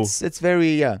is cool. It's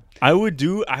very yeah. I wouldn't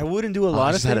do a I lot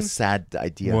of just had a things. sad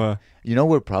idea. What? You know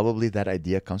where probably that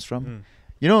idea comes from?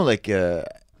 You know, like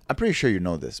I'm pretty sure you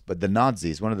know this, but the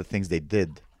Nazis, one of the things they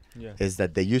did is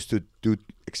that they used to do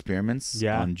experiments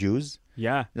on Jews.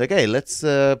 Yeah. Like, hey, let's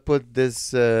put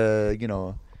this, this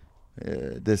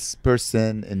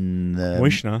person in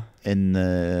Moishna.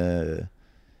 in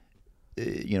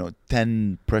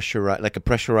 10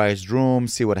 pressurized room.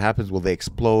 See what happens. Will they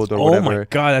explode or Oh whatever? my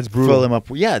God, that's brutal. Fill them up.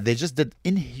 Yeah, they just did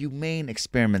inhumane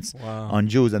experiments Wow. on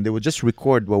Jews, and they would just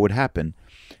record what would happen.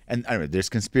 And I don't know, there's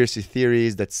conspiracy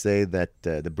theories that say that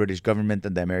the British government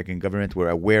and the American government were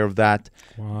aware of that,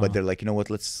 but they're like, you know what?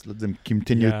 Let's let them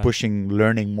continue pushing,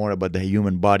 learning more about the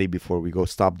human body before we go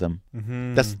stop them.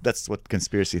 Mm-hmm. That's what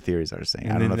conspiracy theories are saying.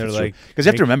 And I don't know then if it's they're true. like, Because you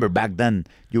have to remember, back then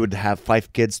you would have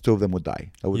 5 kids, 2 of them would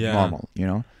die. That was normal, you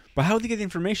know. But how would they get the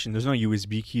information? There's no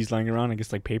USB keys lying around. I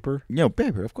guess like paper. You know,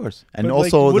 paper, of course, and But,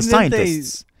 also like, the wouldn't they-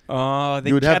 scientists. Oh,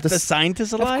 they You would have kept the this-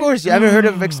 scientists alive. Of course, you ever heard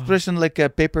of expression like a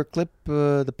paper clip?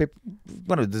 The paper.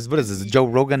 What is this? Joe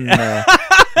Rogan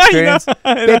experience?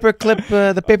 Paper clip.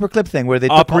 The paper clip thing where they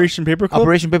took Operation Paperclip.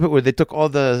 Operation Paper, where they took all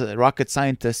the rocket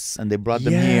scientists and they brought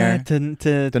them here. to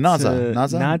NASA.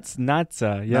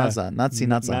 NASA. Yeah. NASA, Nazi,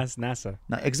 NASA. NASA.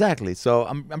 Exactly. So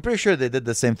I'm pretty sure they did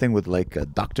the same thing with like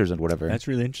doctors and whatever. That's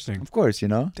really interesting. Of course, you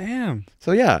know. Damn.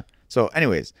 So yeah. So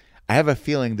anyways, I have a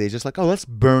feeling they just like, oh, let's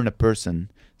burn a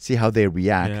person, see how they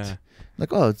react. Yeah.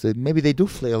 Like, oh, maybe they do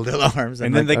flail their arms.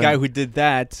 And then like, the guy who did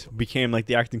that became like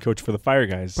the acting coach for the fire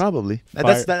guys. probably.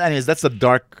 Fire- Anyways, that's a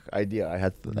dark idea I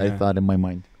Yeah. thought in my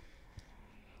mind.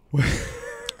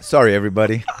 Sorry,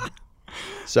 everybody.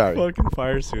 Sorry. Fucking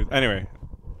fire suit. Anyway.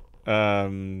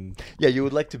 Yeah, you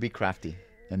would like to be crafty,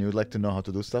 and you would like to know how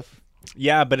to do stuff.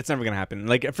 Yeah, but it's never gonna happen.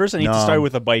 Like at first, I need to No. start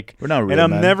with a bike, We're not real, and I'm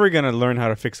man. never gonna learn how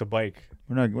to fix a bike.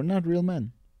 We're not real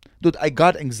men. Dude, I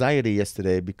got anxiety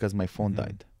yesterday because my phone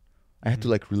died. I had to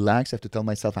like relax. I have to tell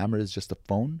myself, Amer is just a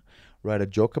phone. Write a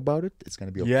joke about it. It's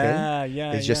gonna be okay.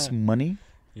 Yeah. It's just money.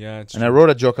 Yeah, it's And I wrote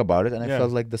a joke about it, and I Yeah.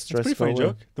 felt like the It's a stress. pretty funny fell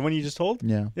away. joke. The one you just told.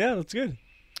 Yeah. Yeah, that's good.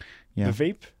 Yeah. The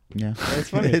vape. Yeah, That's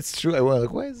funny. It's true. I was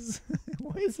like, why is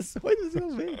this? Why does he have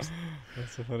vapes?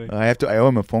 That's so funny. I owe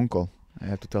him a phone call. I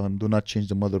have to tell him, do not change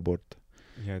the motherboard.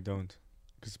 Yeah, don't.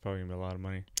 Because it's probably going to be a lot of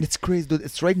money. It's crazy, dude.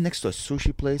 It's right next to a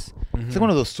sushi place. Mm-hmm. It's like one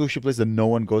of those sushi places that no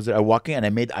one goes there. I walk in and I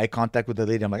made eye contact with the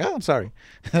lady. I'm like, oh, I'm sorry.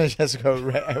 I just go.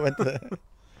 I went to.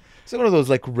 It's like one of those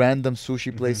like random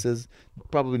sushi places.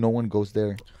 Probably no one goes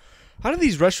there. How do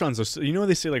these restaurants? You know,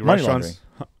 they say like Money restaurants.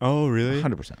 Oh, really?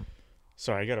 100%.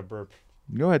 Sorry, I got to burp.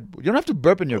 Go ahead. You don't have to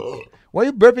burp in your. Why are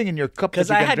you burping in your cup? Because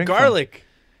that you I can had drink garlic. From?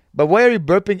 But why are you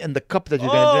burping in the cup that you're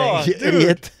gonna drink? You dude.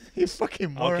 idiot! You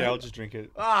fucking moron. Okay, I'll just drink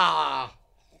it. Ah,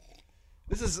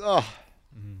 this is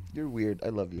You're weird. I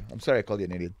love you. I'm sorry I called you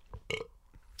an idiot.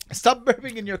 Stop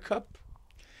burping in your cup.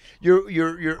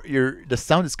 The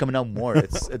sound is coming out more.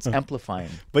 It's amplifying.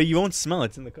 But you won't smell it.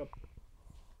 It's in the cup.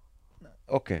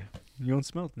 Okay. You won't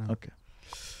smell it now. Okay.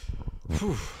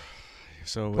 Whew.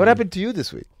 So What happened to you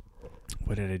this week?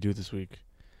 What did I do this week?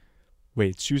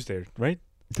 Wait, it's Tuesday, right?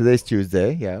 Today's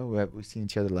Tuesday. Yeah, we've seen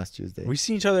each other last Tuesday. We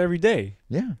see each other every day.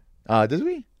 Yeah. Did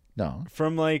we? No.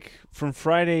 From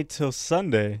Friday till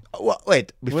Sunday. Well,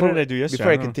 wait. What did I do yesterday?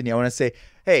 Before I continue, I want to say,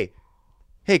 hey,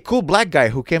 cool black guy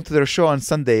who came to their show on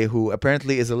Sunday, who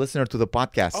apparently is a listener to the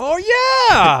podcast. Oh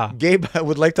yeah, Gabe, I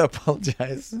would like to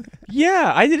apologize.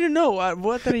 yeah. I didn't know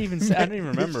what did I even say. I don't even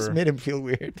You remember. just made him feel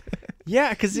weird.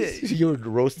 Yeah, because You were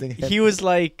roasting him. he was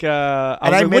like,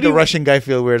 I made a Russian guy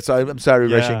feel weird, so I'm sorry,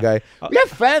 Yeah. Russian guy. We have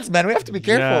fans, man. We have to be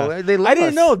careful. Yeah. They love I didn't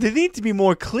us. know. They need to be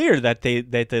more clear that they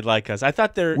like us. I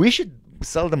thought they're. We should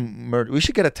sell them murder. We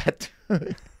should get a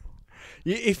tattoo.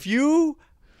 If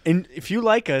you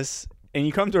like us and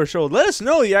you come to our show, let us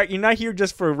know you're not here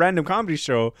just for a random comedy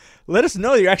show. Let us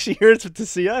know you're actually here to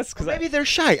see us. Because Maybe they're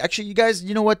shy. Actually, you guys,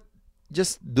 you know what?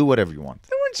 Just do whatever you want. they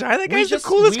weren't shy. That guy's the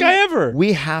coolest guy ever.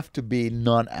 We have to be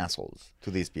non-assholes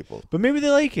to these people. But maybe they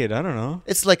like it. I don't know.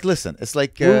 It's like, listen, it's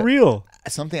like We're real.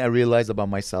 something I realized about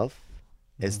myself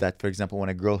is that, for example, when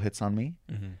a girl hits on me,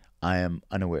 I am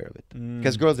unaware of it.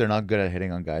 Because girls, they're not good at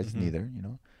hitting on guys, neither, you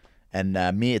know. And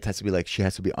me, it has to be like she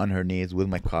has to be on her knees with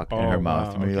my cock in her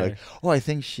mouth. Wow, And you're okay. like, oh, I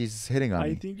think she's hitting on me.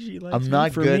 I think she likes I'm me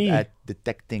not for good me. at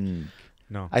detecting.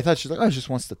 No. I thought she's like, oh, she just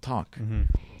wants to talk.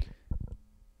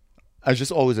 I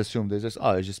just always assumed they're just,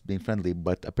 it's just being friendly.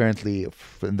 But apparently,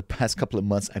 in the past couple of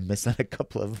months, I missed on a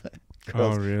couple of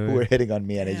girls who were hitting on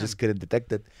me, and I just couldn't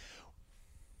detect it.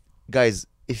 Guys,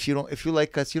 if you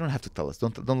like us, you don't have to tell us.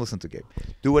 Don't listen to Gabe.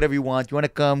 Do whatever you want. You want to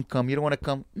come. You don't want to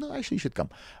come. No, actually, you should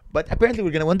come. But apparently,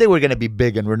 one day we're gonna be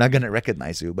big, and we're not gonna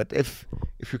recognize you. But if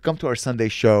you come to our Sunday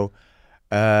show,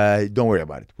 don't worry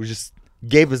about it.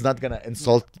 Gabe is not gonna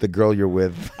insult the girl you're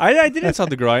with. I did insult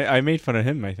the girl. I made fun of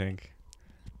him, I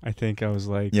think I was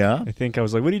like, Yeah? what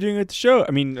are you doing at the show?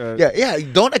 I mean, Yeah.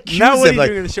 Don't accuse now what him. are you Like,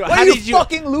 doing at the show? what are you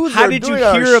fucking loser? How did you doing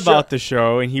our hear show? about the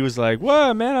show? And he was like,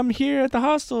 "What, man? I'm here at the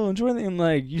hostel enjoying it." I'm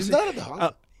like, He's not at the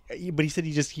hostel. but he said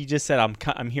he just said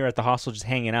I'm here at the hostel just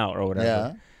hanging out or whatever.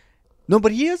 Yeah. No,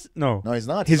 but he is no. No, he's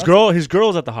not. His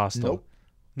girl's at the hostel. Nope.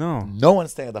 No. No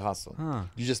one's staying at the hostel. Huh.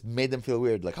 You just made them feel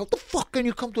weird. Like, how the fuck can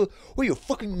you come to? What are you, a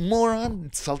fucking moron?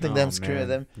 Insulting them, screaming at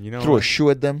them. You know threw a what? shoe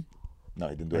at them. No, I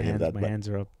didn't do any of that. My But. hands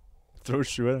are up. Throw a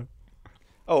shoe at him.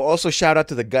 Oh, also shout out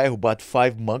to the guy who bought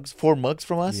 4 mugs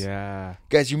from us. Yeah.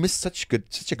 Guys, you missed such a good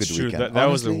True. weekend. That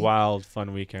was a Honestly, wild,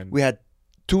 fun weekend. We had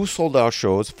 2 sold out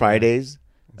shows. Fridays.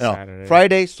 No, Saturday.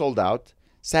 Friday sold out.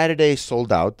 Saturday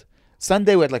sold out.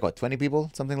 Sunday we had like 20 people,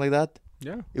 something like that.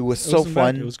 Yeah. It was It so wasn't bad.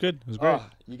 fun. It was good. It was great.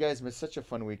 You guys missed such a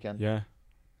fun weekend. Yeah.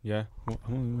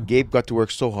 Gabe got to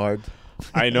work so hard.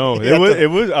 I know. He had It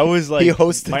was. I was like, He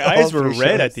hosted my all eyes were 3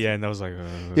 red shows. at the end. I was like,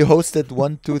 He hosted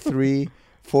 1, 2, 3,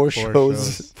 4 shows.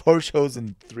 shows. 4 shows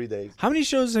in 3 days. how many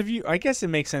shows have you? I guess it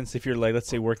makes sense if you're like, let's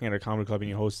say, working at a comedy club and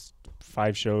you host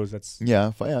 5 shows. That's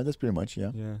Yeah, that's pretty much,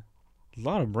 yeah. a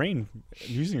lot of brain,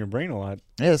 using your brain a lot.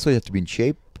 Yeah, so you have to be in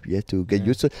shape. You have to get Yeah.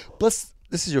 used to it. Plus,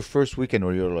 this is your first weekend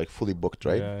where you're like fully booked,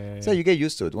 right? Yeah. So you get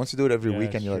used to it. Once you do it every Yeah,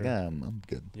 weekend, you're like, sure. I'm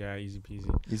good. Yeah, easy peasy.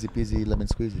 Easy peasy, lemon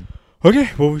squeezy. Okay,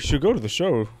 well, we should go to the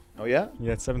show. Oh, yeah?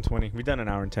 Yeah, it's 7:20. We've done an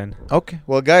hour and 10. Okay.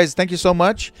 Well, guys, thank you so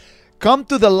much. Come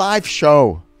to the live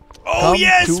show. Oh, Come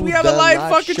yes, to we have a the live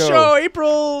live fucking show. show,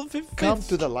 April 5th. Come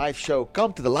to the live show.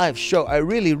 Come to the live show. I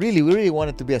really, really, really want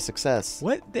it to be a success.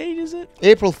 What date is it?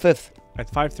 April 5th. At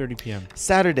 5:30 p.m.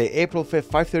 Saturday, April 5th,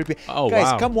 5:30 p.m. Oh,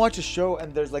 Guys, wow. come watch a show,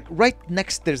 and there's like right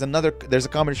next, there's a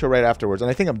comedy show right afterwards,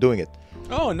 and I think I'm doing it.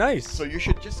 Oh, nice. So you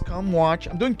should just come watch.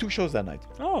 I'm doing 2 shows that night.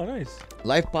 Oh, nice.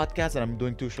 Live podcast, and I'm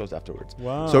doing 2 shows afterwards.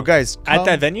 Wow. So guys, At come.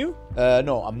 that venue?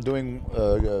 No, I'm doing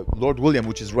Lord William,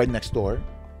 which is right next door.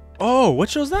 Oh, what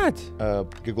show's that?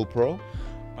 Giggle Pro.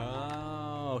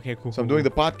 Oh, okay, cool. So I'm doing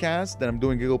the podcast, then I'm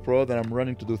doing Giggle Pro, then I'm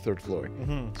running to do third floor.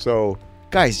 So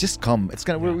guys, just come. It's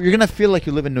you're gonna feel like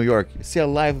you live in New York. You see a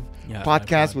live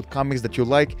podcast with comics that you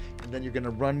like, and then you're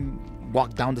gonna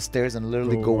walk down the stairs and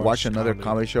literally go watch another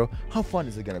comedy show. How fun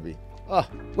is it gonna be? Oh,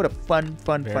 what a fun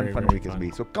week it's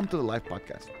be. So come to the live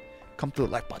podcast. Come to the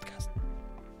live podcast.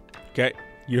 Okay,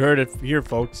 you heard it here,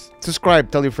 folks.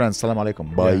 Subscribe. Tell your friends. Salam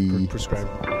alaikum. Bye.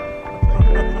 Prescribe.